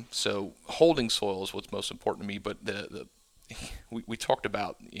 So holding soil is what's most important to me. But we talked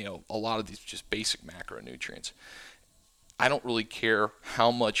about, a lot of these just basic macronutrients. I don't really care how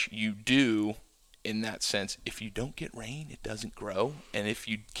much you do in that sense. If you don't get rain, it doesn't grow. And if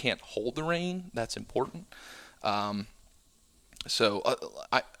you can't hold the rain, that's important.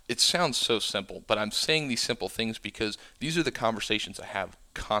 It sounds so simple, but I'm saying these simple things because these are the conversations I have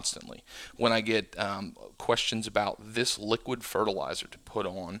constantly. When I get questions about this liquid fertilizer to put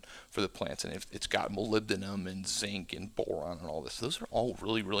on for the plants, and if it's got molybdenum and zinc and boron and all this, those are all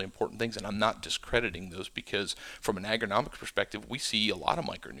really, really important things, and I'm not discrediting those because from an agronomic perspective, we see a lot of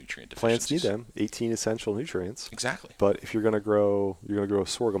micronutrient deficiencies. Plants need them, 18 essential nutrients. Exactly. But if you're going to grow a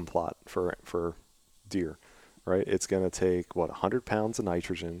sorghum plot for deer, right? It's going to take 100 pounds of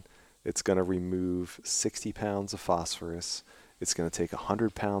nitrogen. It's going to remove 60 pounds of phosphorus. It's going to take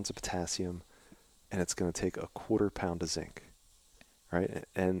 100 pounds of potassium, and it's going to take a 1/4 pound of zinc, right?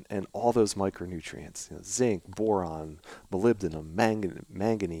 And all those micronutrients, zinc, boron, molybdenum,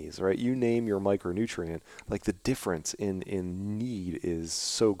 manganese, right? You name your micronutrient, like the difference in need is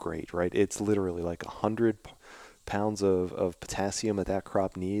so great, right? It's literally like 100 pounds of potassium that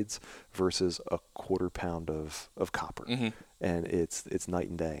crop needs versus a 1/4 pound of copper. Mm-hmm. And it's night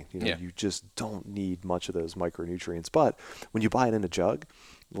and day. Yeah. You just don't need much of those micronutrients. But when you buy it in a jug,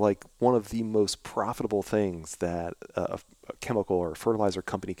 like one of the most profitable things that a chemical or fertilizer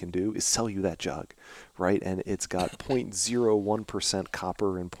company can do is sell you that jug, right? And it's got 0.01%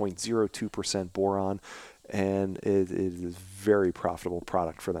 copper and 0.02% boron. And it is a very profitable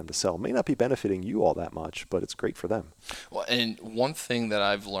product for them to sell. It may not be benefiting you all that much, but it's great for them. Well, and one thing that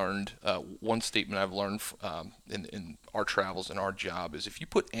I've learned, one statement I've learned in our travels and our job is if you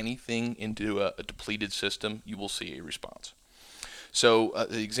put anything into a depleted system, you will see a response. So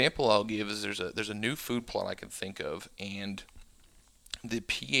the example I'll give is there's a new food plot I can think of, and the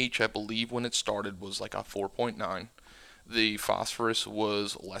pH, I believe, when it started was like a 4.9. The phosphorus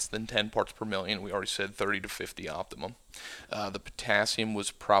was less than 10 parts per million. We already said 30 to 50 optimum. The potassium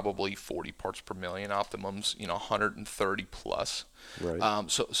was probably 40 parts per million. Optimum's 130 plus. Right.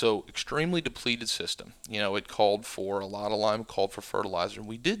 So extremely depleted system. It called for a lot of lime, called for fertilizer, and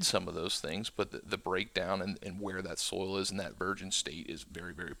we did some of those things, but the breakdown and where that soil is in that virgin state is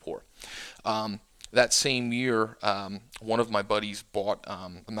very, very poor. That same year, one of my buddies bought,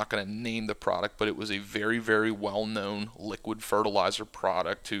 I'm not going to name the product, but it was a very, very well-known liquid fertilizer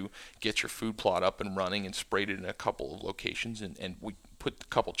product to get your food plot up and running, and sprayed it in a couple of locations, and we put a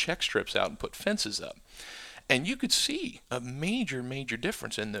couple check strips out and put fences up. And you could see a major, major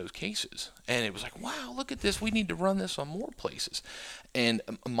difference in those cases. And it was like, wow, look at this. We need to run this on more places. And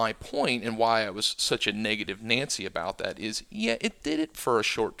my point and why I was such a negative Nancy about that is, yeah, it did it for a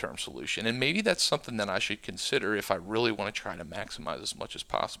short-term solution. And maybe that's something that I should consider if I really want to try to maximize as much as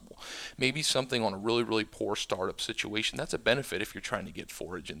possible. Maybe something on a really, really poor startup situation, that's a benefit if you're trying to get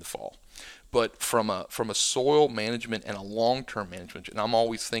forage in the fall. But from a soil management and a long-term management, and I'm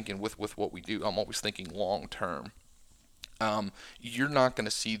always thinking with what we do, I'm always thinking long-term. You're not going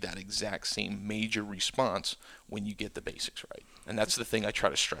to see that exact same major response when you get the basics right. And that's the thing I try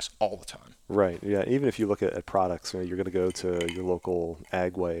to stress all the time. Right. Yeah. Even if you look at products, you're going to go to your local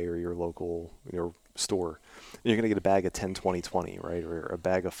Agway or your local store, and you're going to get a bag of 10, 20, 20, right? Or a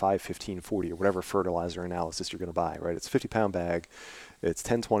bag of 5, 15, 40, or whatever fertilizer analysis you're going to buy, right? It's a 50-pound bag. It's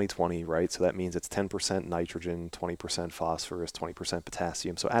 10, 20, 20, right? So that means it's 10% nitrogen, 20% phosphorus, 20%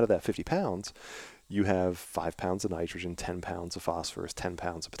 potassium. So out of that 50 pounds, you have 5 pounds of nitrogen, 10 pounds of phosphorus, 10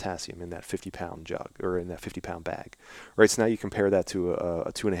 pounds of potassium in that 50-pound jug, or in that 50-pound bag, right? So now you compare that to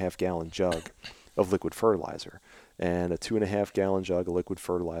a 2.5-gallon jug of liquid fertilizer. And a 2.5-gallon jug of liquid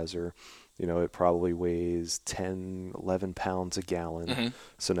fertilizer, it probably weighs 10, 11 pounds a gallon. Mm-hmm.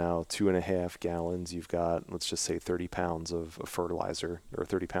 So now 2.5 gallons, you've got, let's just say 30 pounds of fertilizer or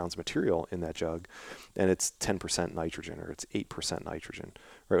 30 pounds of material in that jug, and it's 10% nitrogen or it's 8% nitrogen.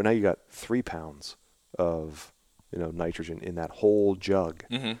 Right? Well, now you got 3 pounds of nitrogen in that whole jug.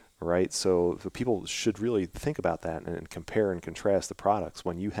 Mm-hmm. Right? So people should really think about that and compare and contrast the products.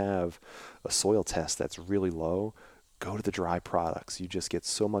 When you have a soil test that's really low, go to the dry products. You just get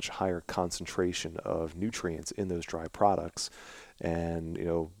so much higher concentration of nutrients in those dry products.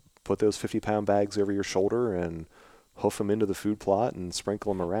 And, put those 50-pound bags over your shoulder and hoof them into the food plot and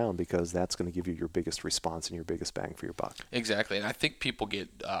sprinkle them around, because that's going to give you your biggest response and your biggest bang for your buck. Exactly, and I think people get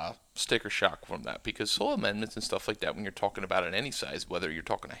sticker shock from that, because soil amendments and stuff like that, when you're talking about it any size, whether you're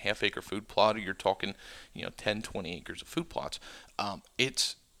talking a half-acre food plot or you're talking 10, 20 acres of food plots,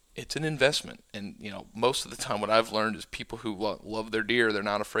 it's an investment. And most of the time what I've learned is people who love their deer, they're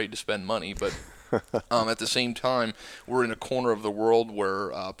not afraid to spend money, but at the same time, we're in a corner of the world where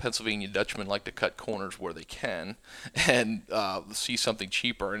Pennsylvania Dutchmen like to cut corners where they can and see something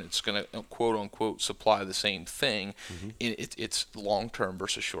cheaper, and it's going to quote unquote supply the same thing. Mm-hmm. It's long-term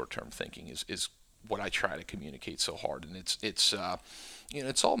versus short-term thinking is what I try to communicate so hard, and it's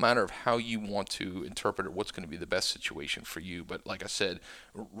all a matter of how you want to interpret it, what's going to be the best situation for you. But like I said,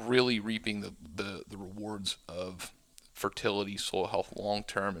 really reaping the rewards of fertility, soil health long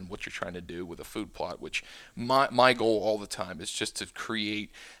term, and what you're trying to do with a food plot, which my goal all the time is just to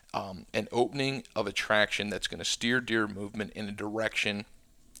create an opening of attraction that's going to steer deer movement in a direction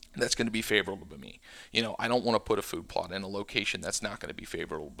that's going to be favorable to me. I don't want to put a food plot in a location that's not going to be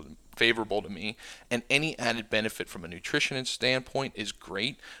favorable to me. And any added benefit from a nutrition standpoint is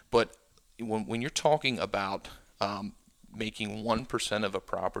great, but when you're talking about making 1% of a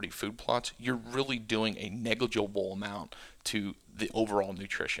property food plots, you're really doing a negligible amount to the overall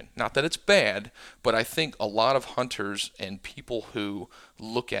nutrition. Not that it's bad, but I think a lot of hunters and people who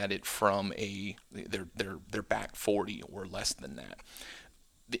look at it from they're back 40 or less than that,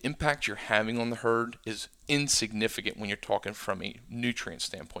 the impact you're having on the herd is insignificant when you're talking from a nutrient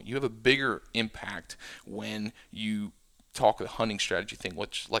standpoint. You have a bigger impact when you talk the hunting strategy thing,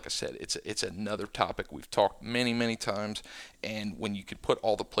 which, like I said, it's another topic we've talked many, many times. And when you can put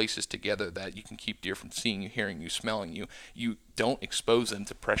all the places together that you can keep deer from seeing you, hearing you, smelling you, you don't expose them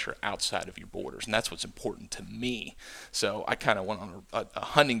to pressure outside of your borders, and that's what's important to me. So I kind of went on a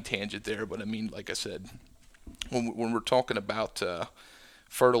hunting tangent there, but I mean, like I said, when we're talking about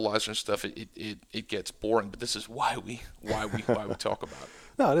fertilizer and stuff, it gets boring. But this is why we talk about it.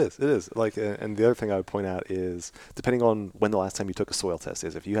 No, it is. Like, and the other thing I would point out is, depending on when the last time you took a soil test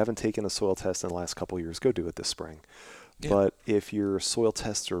is, if you haven't taken a soil test in the last couple of years, go do it this spring. Yeah. But if your soil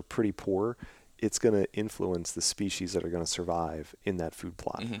tests are pretty poor, it's going to influence the species that are going to survive in that food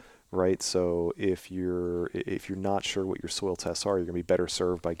plot. Mm-hmm. Right. So if you're not sure what your soil tests are, you're going to be better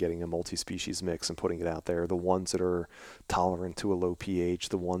served by getting a multi-species mix and putting it out there. The ones that are tolerant to a low pH,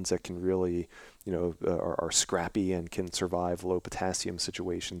 the ones that can really, are scrappy and can survive low potassium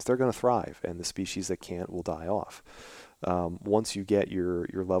situations, they're going to thrive, and the species that can't will die off. Once you get your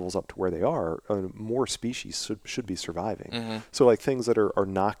levels up to where they are, more species should be surviving. Mm-hmm. So like things that are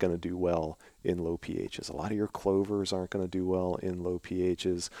not going to do well in low pHs. A lot of your clovers aren't going to do well in low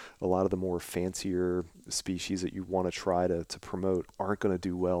pHs. A lot of the more fancier species that you want to try to promote aren't going to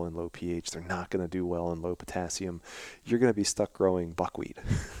do well in low pH. They're not going to do well in low potassium. You're going to be stuck growing buckwheat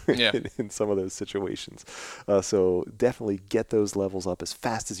in some of those situations. So definitely get those levels up as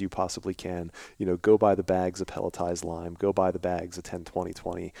fast as you possibly can. Go buy the bags of pelletized lime. Go buy the bags of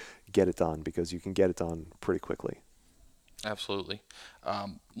 10-20-20. Get it done, because you can get it done pretty quickly. Absolutely.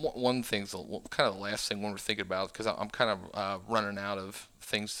 One thing, kind of the last thing when we're thinking about, because I'm kind of running out of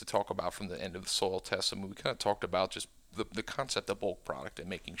things to talk about from the end of the soil test. I mean, we kind of talked about just the concept of bulk product and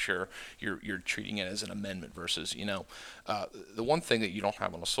making sure you're treating it as an amendment versus, the one thing that you don't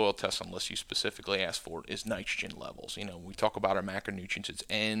have on a soil test unless you specifically ask for it is nitrogen levels. We talk about our macronutrients, it's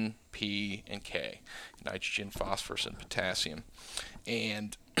N, P, and K, nitrogen, phosphorus, and potassium.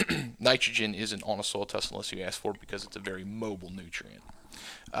 And nitrogen isn't on a soil test unless you ask for it, because it's a very mobile nutrient.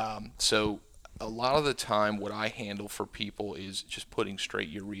 So a lot of the time what I handle for people is just putting straight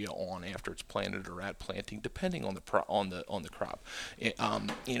urea on after it's planted or at planting, depending on the crop.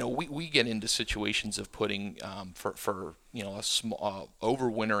 We get into situations of putting for a small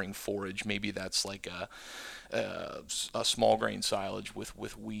overwintering forage. Maybe that's like a small grain silage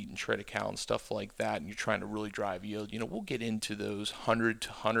with wheat and triticale and stuff like that, and you're trying to really drive yield. We'll get into those 100 to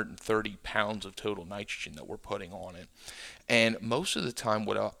 130 pounds of total nitrogen that we're putting on it. And most of the time,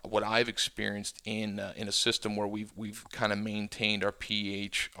 what I've experienced in a system where we've kind of maintained our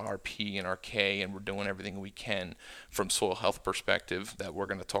pH, our P, and our K, and we're doing everything we can from soil health perspective that we're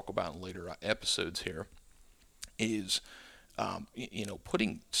going to talk about in later episodes here, is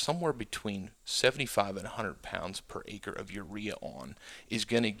putting somewhere between 75 and 100 pounds per acre of urea on is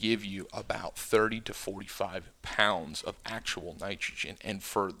going to give you about 30 to 45 pounds of actual nitrogen. And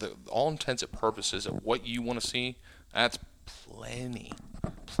for all intents and purposes of what you want to see, that's plenty.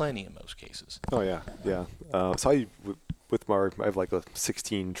 plenty in most cases. Oh yeah, yeah. So I have like a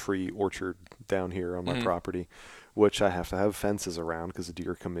 16 tree orchard down here on my property, which I have to have fences around because the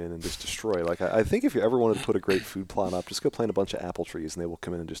deer come in and just destroy. Like I think if you ever wanted to put a great food plot up, just go plant a bunch of apple trees and they will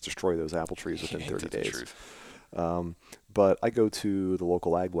come in and just destroy those apple trees within 30 days. But I go to the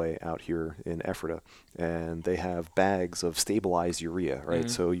local Agway out here in Ephrata, and they have bags of stabilized urea, right?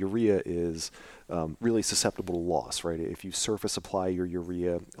 So urea is really susceptible to loss, right? If you surface apply your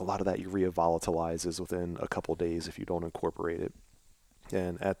urea, a lot of that urea volatilizes within a couple days if you don't incorporate it.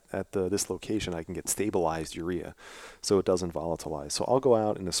 And at this location, I can get stabilized urea, so it doesn't volatilize. So I'll go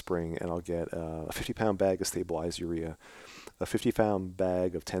out in the spring and I'll get a 50-pound bag of stabilized urea, a 50-pound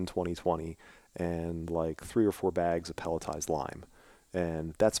bag of 10-20-20, and like 3 or 4 bags of pelletized lime.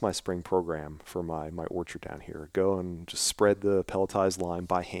 And that's my spring program for my orchard down here. Go and just spread the pelletized lime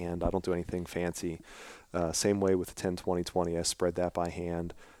by hand. I don't do anything fancy. Same way with the 10-20-20, I spread that by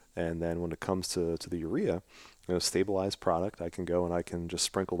hand. And then when it comes to the urea, stabilized product, I can go and I can just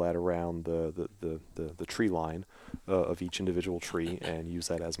sprinkle that around the tree line of each individual tree and use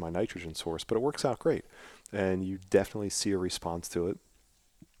that as my nitrogen source. But it works out great, and you definitely see a response to it.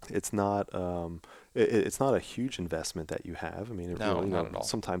 It's not it's not a huge investment that you have. I mean, not at all.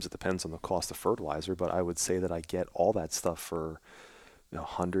 Sometimes it depends on the cost of fertilizer, but I would say that I get all that stuff for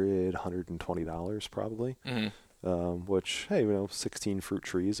 $120 probably. Which, hey, 16 fruit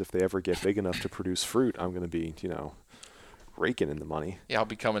trees, if they ever get big enough to produce fruit, I'm going to be, raking in the money. Yeah, I'll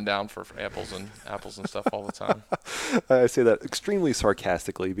be coming down for apples and stuff all the time. I say that extremely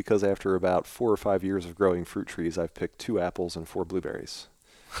sarcastically because after about 4 or 5 years of growing fruit trees, I've picked 2 apples and 4 blueberries.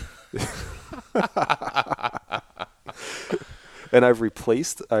 And I've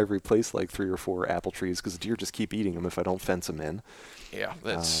replaced like 3 or 4 apple trees because deer just keep eating them if I don't fence them in. Yeah,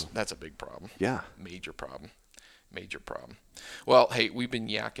 that's a big problem. Yeah. Major problem. Well, hey, we've been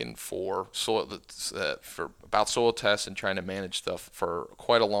yakking for about soil tests and trying to manage stuff for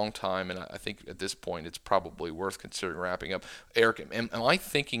quite a long time, and I think at this point it's probably worth considering wrapping up. Eric, am I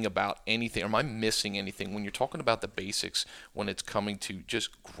thinking about anything? Am I missing anything when you're talking about the basics when it's coming to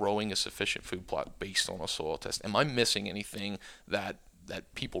just growing a sufficient food plot based on a soil test? Am I missing anything that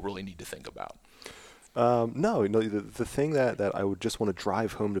people really need to think about? No. The thing that I would just want to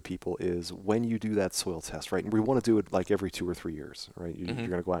drive home to people is when you do that soil test, right? And we want to do it like every 2 or 3 years, right? You're going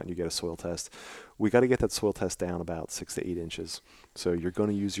to go out and you get a soil test. We got to get that soil test down about 6 to 8 inches. So you're going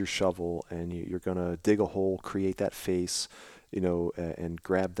to use your shovel and you're going to dig a hole, create that face, and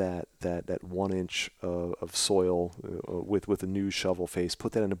grab that 1 inch of soil with a new shovel face,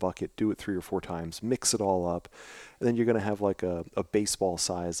 put that in a bucket, do it 3 or 4 times, mix it all up, and then you're going to have like a baseball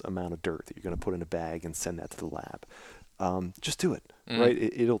size amount of dirt that you're going to put in a bag and send that to the lab. Just do it, right?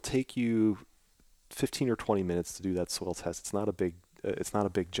 It'll take you 15 or 20 minutes to do that soil test. It's not a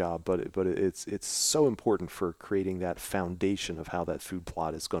big job, but it's so important for creating that foundation of how that food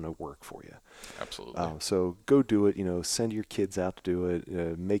plot is going to work for you. Absolutely. So go do it. Send your kids out to do it.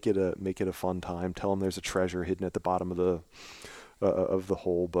 Make it a fun time. Tell them there's a treasure hidden at the bottom of the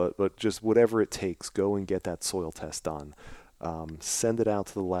hole. But just whatever it takes, go and get that soil test done. Send it out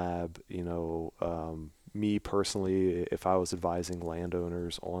to the lab. Me personally, if I was advising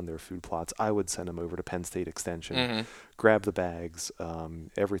landowners on their food plots, I would send them over to Penn State Extension, grab the bags,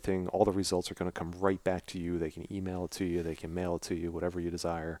 everything, all the results are going to come right back to you. They can email it to you, they can mail it to you, whatever you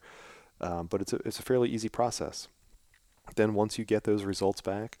desire. But it's a fairly easy process. Then once you get those results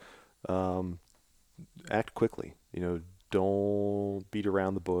back, act quickly. Don't beat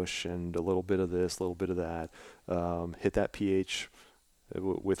around the bush and a little bit of this, a little bit of that. Hit that pH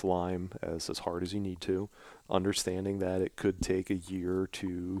with lime as hard as you need to, understanding that it could take 1 year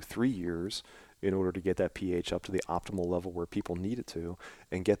to 3 years in order to get that pH up to the optimal level where people need it to,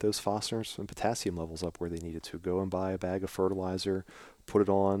 and get those phosphorus and potassium levels up where they need it to. Go and buy a bag of fertilizer, put it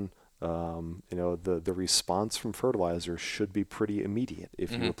on. The response from fertilizer should be pretty immediate.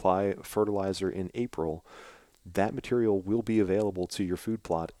 If you apply fertilizer in April, that material will be available to your food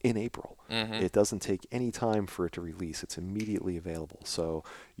plot in April. It doesn't take any time for it to release. It's immediately available. So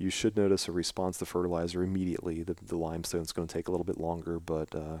you should notice a response to fertilizer immediately. The limestone's going to take a little bit longer,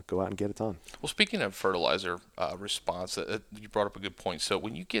 but go out and get it done. Well, speaking of fertilizer response, you brought up a good point. So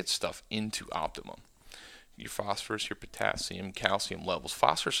when you get stuff into optimum, your phosphorus, your potassium, calcium levels.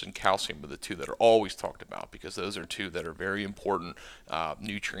 Phosphorus and calcium are the two that are always talked about because those are two that are very important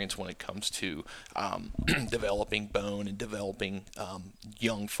nutrients when it comes to developing bone and developing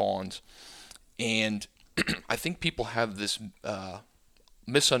young fawns. And I think people have this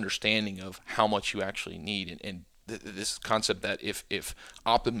misunderstanding of how much you actually need, and this concept that if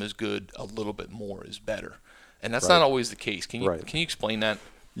optimum is good, a little bit more is better. And that's Right. not always the case. Can you Right. can you explain that?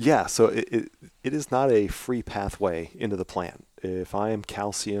 Yeah, so it is not a free pathway into the plant. If I am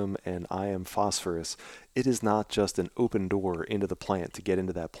calcium and I am phosphorus, it is not just an open door into the plant to get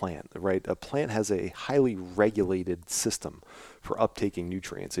into that plant, right? A plant has a highly regulated system for uptaking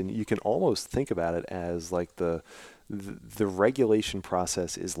nutrients, and you can almost think about it as like the regulation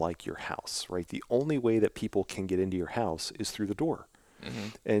process is like your house, right? The only way that people can get into your house is through the door.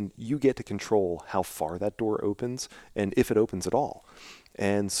 And you get to control how far that door opens and if it opens at all.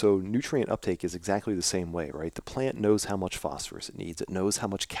 And so nutrient uptake is exactly the same way, right? The plant knows how much phosphorus it needs. It knows how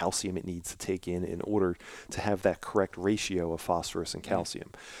much calcium it needs to take in order to have that correct ratio of phosphorus and calcium.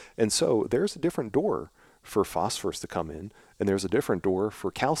 And so there's a different door for phosphorus to come in, and there's a different door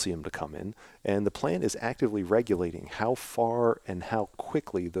for calcium to come in, and the plant is actively regulating how far and how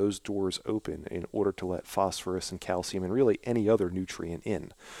quickly those doors open in order to let phosphorus and calcium and really any other nutrient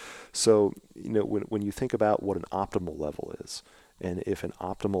in. So, when you think about what an optimal level is, and if an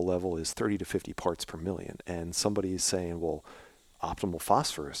optimal level is 30 to 50 parts per million, and somebody is saying, well, optimal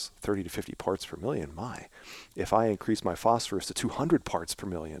phosphorus, 30 to 50 parts per million, if I increase my phosphorus to 200 parts per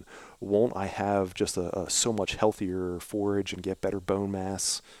million, won't I have just a so much healthier forage and get better bone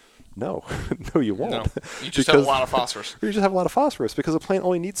mass? No, no, you won't. No, you just have a lot of phosphorus. You just have a lot of phosphorus because the plant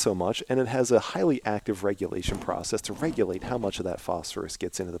only needs so much, and it has a highly active regulation process to regulate how much of that phosphorus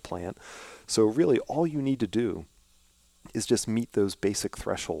gets into the plant. So really all you need to do is just meet those basic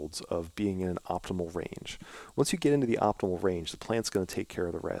thresholds of being in an optimal range. Once you get into the optimal range, the plant's going to take care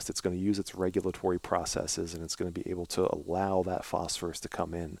of the rest. It's going to use its regulatory processes, and it's going to be able to allow that phosphorus to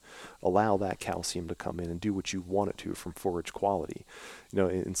come in, allow that calcium to come in, and do what you want it to from forage quality.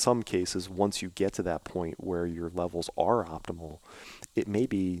 In some cases, once you get to that point where your levels are optimal, it may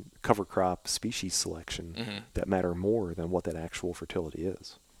be cover crop species selection that matter more than what that actual fertility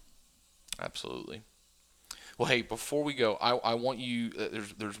is. Absolutely. Well, hey, before we go, I want you.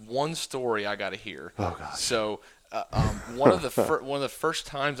 There's one story I got to hear. Oh gosh. So, one of the first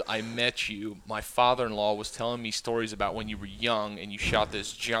times I met you, my father-in-law was telling me stories about when you were young and you shot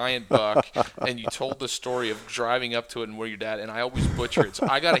this giant buck, and you told the story of driving up to it and where your dad. And I always butcher it, so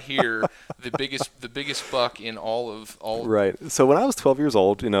I got to hear the biggest buck in all. Right. So when I was 12 years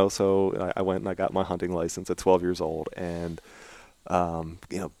old, so I went and I got my hunting license at 12 years old, and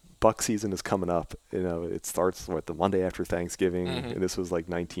buck season is coming up. It starts the Monday after Thanksgiving, and this was like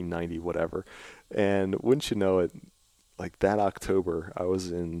 1990, whatever. And wouldn't you know it, like that October, I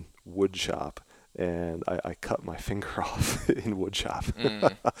was in wood shop, and I cut my finger off in wood shop.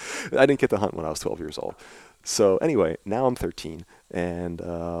 I didn't get to hunt when I was 12 years old. So anyway, now I'm 13, and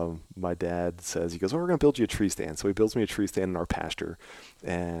my dad says, he goes, well, we're going to build you a tree stand. So he builds me a tree stand in our pasture.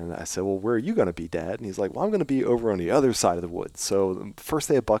 And I said, well, where are you going to be, Dad? And he's like, well, I'm going to be over on the other side of the woods. So the first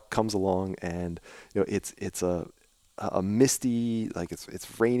day a buck comes along, and it's a misty, like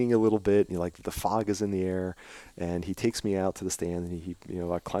it's raining a little bit, and like the fog is in the air, and he takes me out to the stand, and he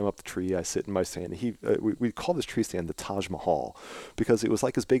I climb up the tree, I sit in my stand, and we call this tree stand the Taj Mahal because it was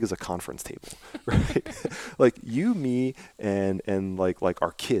like as big as a conference table, right? Like you, me, and like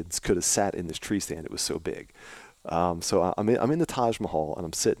our kids could have sat in this tree stand. It was so big. So I'm in the Taj Mahal, and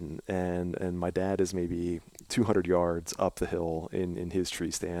I'm sitting, and my dad is maybe 200 yards up the hill in his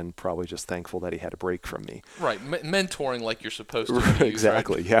tree stand, probably just thankful that he had a break from me. Right, mentoring like you're supposed to be.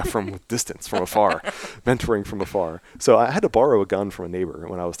 Exactly, right? Yeah, from distance, from afar, mentoring from afar. So I had to borrow a gun from a neighbor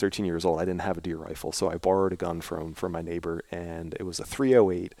when I was 13 years old. I didn't have a deer rifle, so I borrowed a gun from my neighbor, and it was a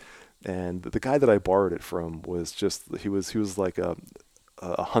 .308. And the guy that I borrowed it from was he was like a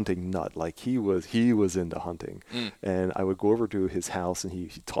hunting nut. Like he was into hunting. And I would go over to his house, and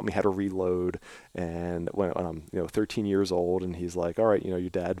he taught me how to reload. And when I'm 13 years old, and he's like, all right, your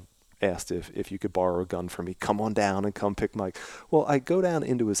dad asked if you could borrow a gun from me, come on down and come pick my. Well, I go down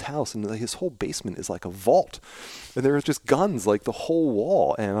into his house, and his whole basement is like a vault, and there was just guns like the whole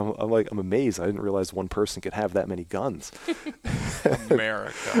wall. And I'm amazed. I didn't realize one person could have that many guns.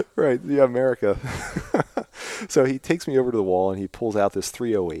 America. Right. Yeah, America. So he takes me over to the wall, and he pulls out this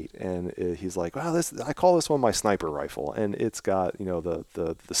 .308, and he's like, "Wow, I call this one my sniper rifle, and it's got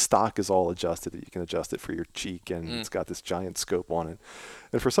the stock is all adjusted that you can adjust it for your cheek, and it's got this giant scope on it."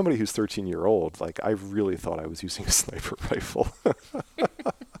 And for somebody who's 13-year-old, like I really thought I was using a sniper rifle.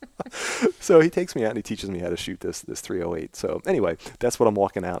 So he takes me out and he teaches me how to shoot this .308. So anyway, that's what I'm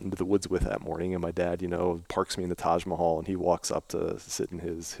walking out into the woods with that morning, and my dad, parks me in the Taj Mahal, and he walks up to sit in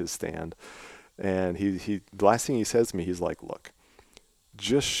his stand. And he the last thing he says to me, he's like, "Look,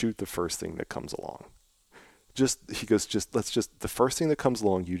 just shoot the first thing that comes along. He goes, the first thing that comes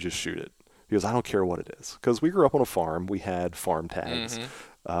along, you just shoot it." He goes, "I don't care what it is." Because we grew up on a farm. We had farm tags.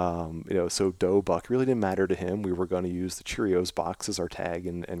 So doe buck really didn't matter to him. We were going to use the Cheerios box as our tag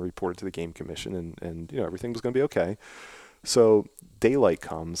and report it to the game commission, and everything was going to be okay. So daylight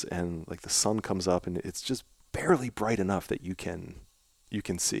comes and like the sun comes up and it's just barely bright enough that you can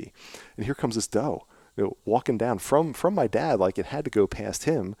see. And here comes this doe, walking down from my dad, like it had to go past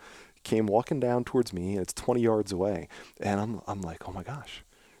him, came walking down towards me, and it's 20 yards away. And I'm like, oh my gosh,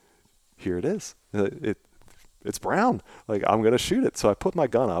 here it is. It's brown. Like, I'm going to shoot it. So I put my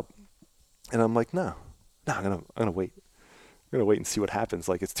gun up and I'm like, no, I'm going to wait. I'm going to wait and see what happens.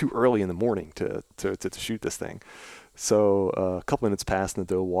 Like, it's too early in the morning to shoot this thing. So a couple minutes pass and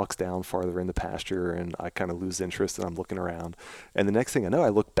the doe walks down farther in the pasture, and I kind of lose interest and I'm looking around. And the next thing I know, I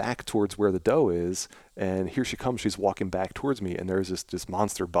look back towards where the doe is, and here she comes. She's walking back towards me, and there's this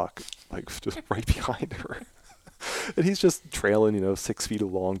monster buck, like, just right behind her. And he's just trailing, 6 feet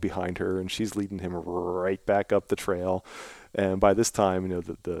along behind her, and she's leading him right back up the trail. And by this time,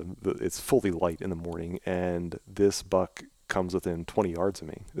 it's fully light in the morning, and this buck comes within 20 yards of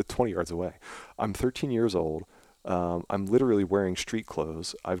me, 20 yards away. I'm 13 years old. I'm literally wearing street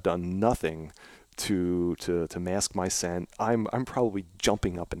clothes. I've done nothing to mask my scent. I'm probably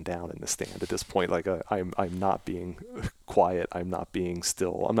jumping up and down in the stand at this point. Like, I'm not being quiet. I'm not being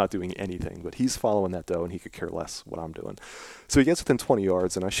still. I'm not doing anything. But he's following that doe, and he could care less what I'm doing. So he gets within 20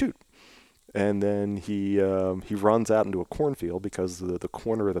 yards, and I shoot. And then he runs out into a cornfield, because the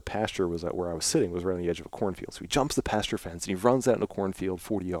corner of the pasture was at where I was sitting was right on the edge of a cornfield. So he jumps the pasture fence and he runs out in a cornfield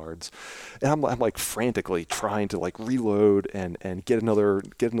 40 yards. And I'm like frantically trying to like reload and get another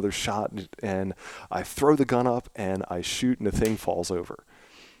shot. And I throw the gun up and I shoot, and the thing falls over.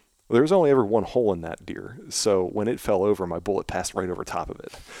 Well, there was only ever one hole in that deer, so when it fell over, my bullet passed right over top of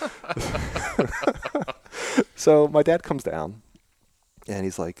it. So my dad comes down and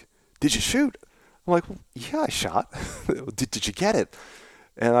he's like, "Did you shoot?" I'm like, well, "Yeah, I shot." Did you get it?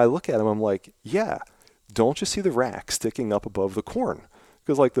 And I look at him, I'm like, "Yeah. Don't you see the rack sticking up above the corn?"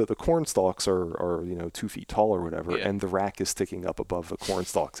 Because like the corn stalks are 2 feet tall or whatever, Yeah. and the rack is sticking up above the corn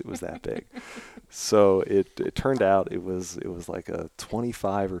stalks. It was that big. So it turned out it was like a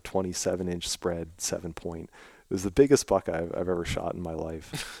 25 or 27 inch spread 7-point. It was the biggest buck I've ever shot in my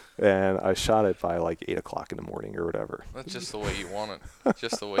life. And I shot it by like 8 o'clock in the morning or whatever. That's just the way you want it.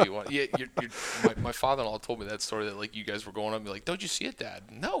 Just the way you want it. Yeah, my father-in-law told me that story, that like you guys were going up and be like, "Don't you see it, Dad?"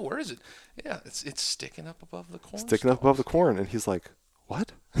 "No, where is it?" "Yeah, it's sticking up above the corn." Sticking up above the corn. And he's like,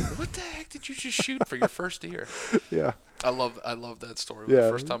 "What?" What the heck did you just shoot for your first deer? Yeah. I love that story. Yeah. The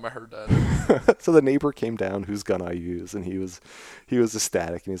first time I heard that. So the neighbor came down, whose gun I use, and he was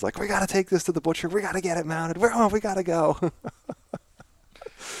ecstatic, and he's like, "We got to take this to the butcher. We got to get it mounted. We got to go."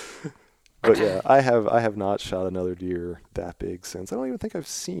 But yeah, I have not shot another deer that big since. I don't even think I've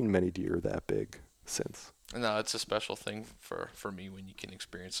seen many deer that big since. No, it's a special thing for me when you can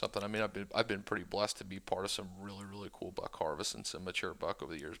experience something. I mean, I've been pretty blessed to be part of some really, really cool buck harvests and some mature buck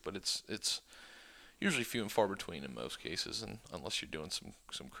over the years, but it's usually few and far between in most cases, and unless you're doing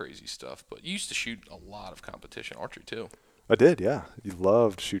some crazy stuff. But you used to shoot a lot of competition archery too. I did, yeah. You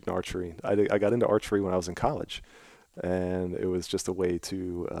loved shooting archery. I got into archery when I was in college, and it was just a way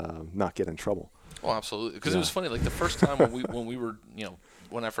to not get in trouble. Oh, absolutely. Because Yeah. it was funny. Like the first time when we were,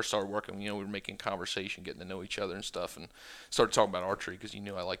 when I first started working, we were making conversation, getting to know each other and stuff, and started talking about archery because you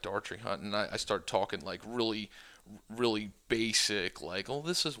knew I liked archery hunting. And I started talking like really, really basic, like, "Oh,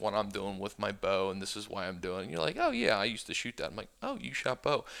 this is what I'm doing with my bow, and this is why I'm doing it." And you're like, "Oh yeah, I used to shoot that." I'm like, "Oh, you shot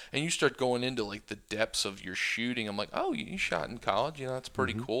bow," and you start going into like the depths of your shooting. I'm like, "Oh, you shot in college, that's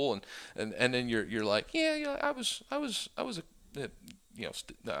pretty cool," and then you're like, "Yeah, I was a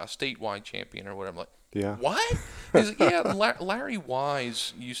statewide champion or whatever." I'm like, Yeah. "What?" He's like, "Yeah, Larry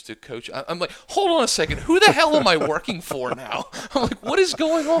Wise used to coach." I'm like, "Hold on a second. Who the hell am I working for now?" I'm like, "What is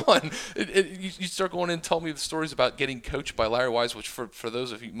going on?" You start going in and tell me the stories about getting coached by Larry Wise, which for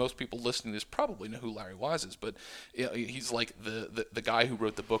those of you, most people listening to this probably know who Larry Wise is, but he's like the guy who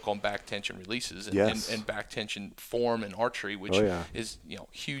wrote the book on back tension releases and, Yes. and back tension form and archery, which is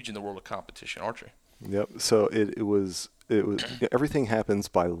huge in the world of competition archery. Yep. So it was everything happens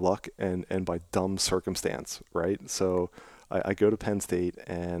by luck and by dumb circumstance, right? So I go to Penn State,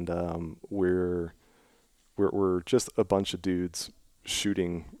 and we're just a bunch of dudes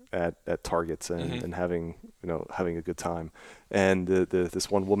shooting at targets and having a good time. And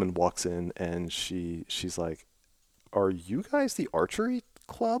this one woman walks in, and she's like, "Are you guys the archery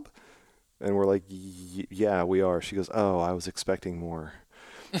club?" And we're like, "Yeah, we are." She goes, "Oh, I was expecting more."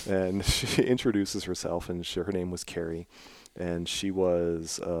 And she introduces herself, and her name was Carrie, and she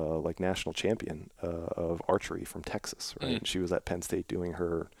was like national champion of archery from Texas, right? And she was at Penn State doing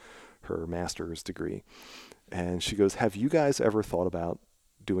her master's degree. And she goes, "Have you guys ever thought about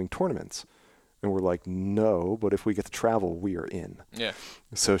doing tournaments. And we're like, no, but if we get to travel, we are in. Yeah.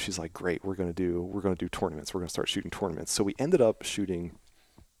 So she's like, great, we're gonna do tournaments. We're gonna start shooting tournaments. So we ended up shooting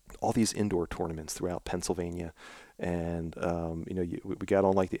all these indoor tournaments throughout Pennsylvania, and we got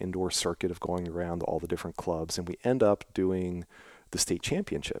on like the indoor circuit of going around all the different clubs, and we end up doing the state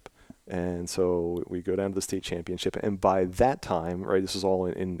championship. And so we go down to the state championship, and by that time, right, this is all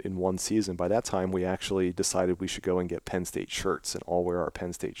in one season. By that time, we actually decided we should go and get Penn State shirts and all wear our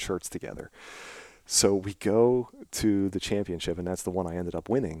Penn State shirts together. So we go to the championship, and that's the one I ended up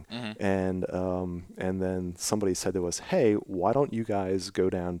winning. Mm-hmm. And then somebody said to us, hey, why don't you guys go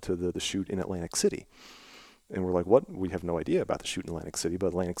down to the shoot in Atlantic City? And we're like, what? We have no idea about the shoot in Atlantic City, but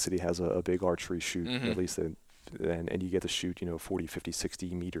Atlantic City has a big archery shoot, at least and you get to shoot, 40, 50,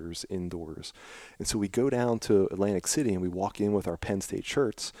 60 meters indoors. And so we go down to Atlantic City, and we walk in with our Penn State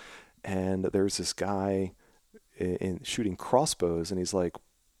shirts, and there's this guy in shooting crossbows, and he's like,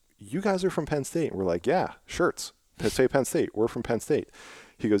 you guys are from Penn State? And we're like, yeah, shirts. Penn State. We're from Penn State.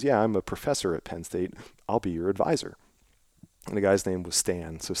 He goes, yeah, I'm a professor at Penn State. I'll be your advisor. And the guy's name was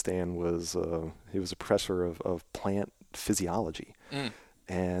Stan. So Stan was he was a professor of plant physiology. Mm.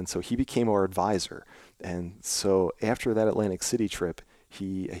 And so he became our advisor. And so after that Atlantic City trip,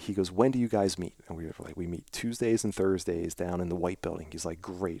 he goes, when do you guys meet? And we were like, we meet Tuesdays and Thursdays down in the White Building. He's like,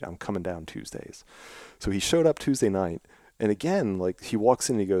 great, I'm coming down Tuesdays. So he showed up Tuesday night. And again, like, he walks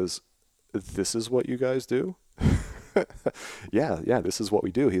in and he goes, this is what you guys do? yeah, this is what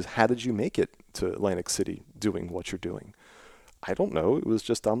we do. He's, how did you make it to Atlantic City doing what you're doing? I don't know. It was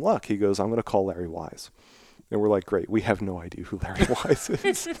just dumb luck. He goes, I'm going to call Larry Wise. And we're like, great. We have no idea who Larry Wise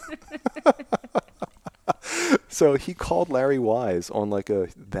is. So he called Larry Wise on like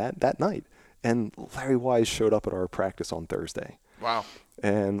that night. And Larry Wise showed up at our practice on Thursday. Wow.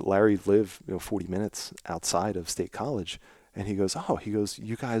 And Larry lived 40 minutes outside of State College. And he goes,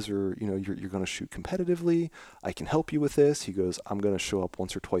 you guys are, you're going to shoot competitively. I can help you with this. He goes, I'm going to show up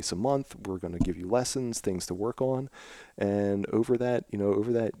once or twice a month. We're going to give you lessons, things to work on. And over that,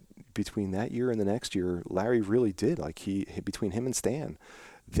 between that year and the next year, Larry really did. Like between him and Stan,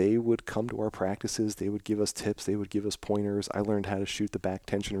 they would come to our practices. They would give us tips. They would give us pointers. I learned how to shoot the back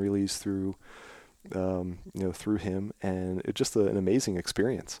tension release through him, and it's just an amazing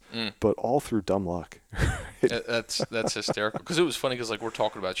experience, but all through dumb luck. That's hysterical, because it was funny, because like we're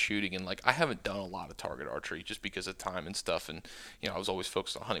talking about shooting, and like I haven't done a lot of target archery just because of time and stuff, and I was always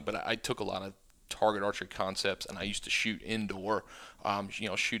focused on hunting, but I took a lot of target archery concepts, and I used to shoot indoor,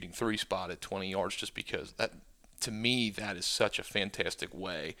 shooting 3-spot at 20 yards, just because that, to me, that is such a fantastic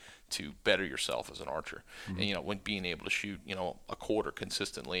way to better yourself as an archer. Mm-hmm. And, when being able to shoot, a quarter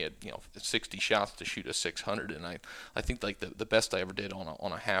consistently at, 60 shots to shoot a 600. And I think like the best I ever did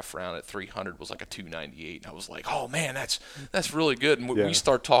on a half round at 300 was like a 298. And I was like, oh man, that's really good. And we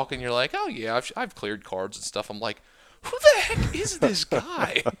start talking, you're like, oh yeah, I've cleared cards and stuff. I'm like, who the heck is this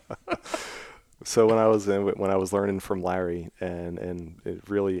guy? So when I was learning from Larry, and it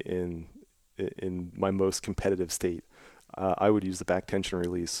really in my most competitive state, I would use the back tension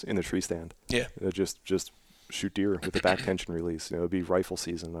release in the tree stand. Yeah. Just shoot deer with the back tension release. It'd be rifle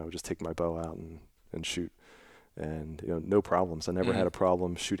season. I would just take my bow out and shoot, and no problems. I never had a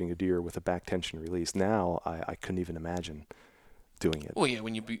problem shooting a deer with a back tension release. Now I couldn't even imagine doing it. Well, yeah,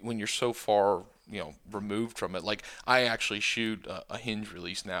 when you're so far removed from it. Like I actually shoot a hinge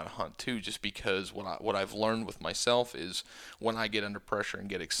release now to hunt too, just because what I've learned with myself is when I get under pressure and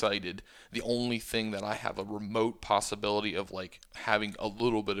get excited, the only thing that I have a remote possibility of like having a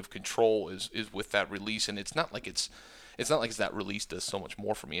little bit of control is with that release. And it's not like that release does so much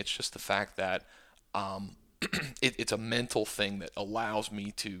more for me. It's just the fact that it's a mental thing that allows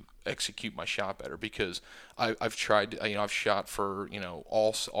me to execute my shot better, because I've tried, I've shot for,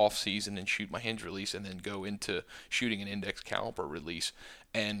 all off season and shoot my hinge release and then go into shooting an index caliber release,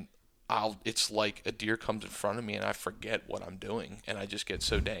 and it's like a deer comes in front of me and I forget what I'm doing, and I just get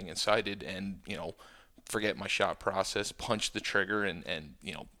so dang excited and, forget my shot process, punch the trigger and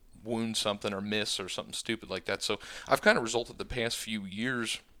wound something or miss or something stupid like that. So I've kind of resulted the past few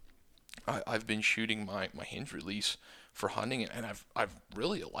years, I've been shooting my hinge release for hunting, and I've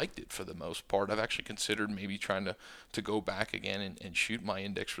really liked it for the most part. I've actually considered maybe trying to go back again and shoot my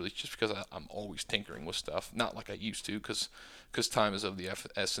index release, just because I'm always tinkering with stuff. Not like I used to, because because time is of the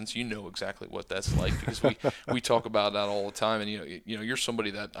essence. You know exactly what that's like, because we talk about that all the time. And you're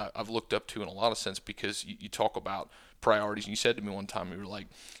somebody that I've looked up to in a lot of sense, because you talk about priorities. And you said to me one time, you were like,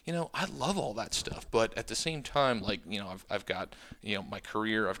 I love all that stuff, but at the same time, like, I've got, my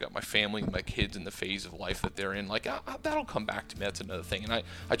career, I've got my family, my kids in the phase of life that they're in. Like, that'll come back to me. That's another thing. And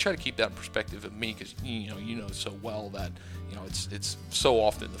I try to keep that in perspective of me, because you know so well that it's so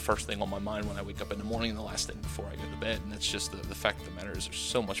often the first thing on my mind when I wake up in the morning and the last thing before I go to bed. And that's just the fact of the matter is there's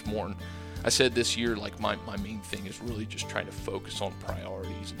so much more. And I said this year, like, my main thing is really just trying to focus on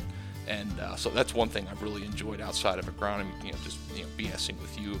priorities. And so that's one thing I've really enjoyed outside of agronomy, just BSing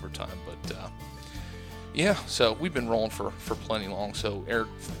with you over time. But yeah, so we've been rolling for plenty long. So Eric,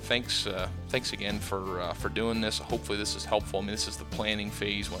 thanks again for doing this. Hopefully this is helpful. I mean, this is the planning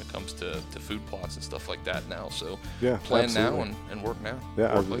phase when it comes to food plots and stuff like that now. So yeah, plan absolutely. now and work now.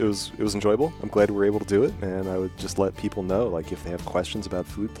 Yeah, it was enjoyable. I'm glad we were able to do it, and I would just let people know, like, if they have questions about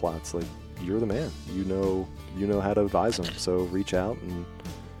food plots, like, you're the man. You know how to advise them. So reach out and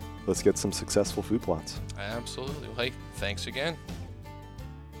let's get some successful food plots. Absolutely. Well, hey, thanks again.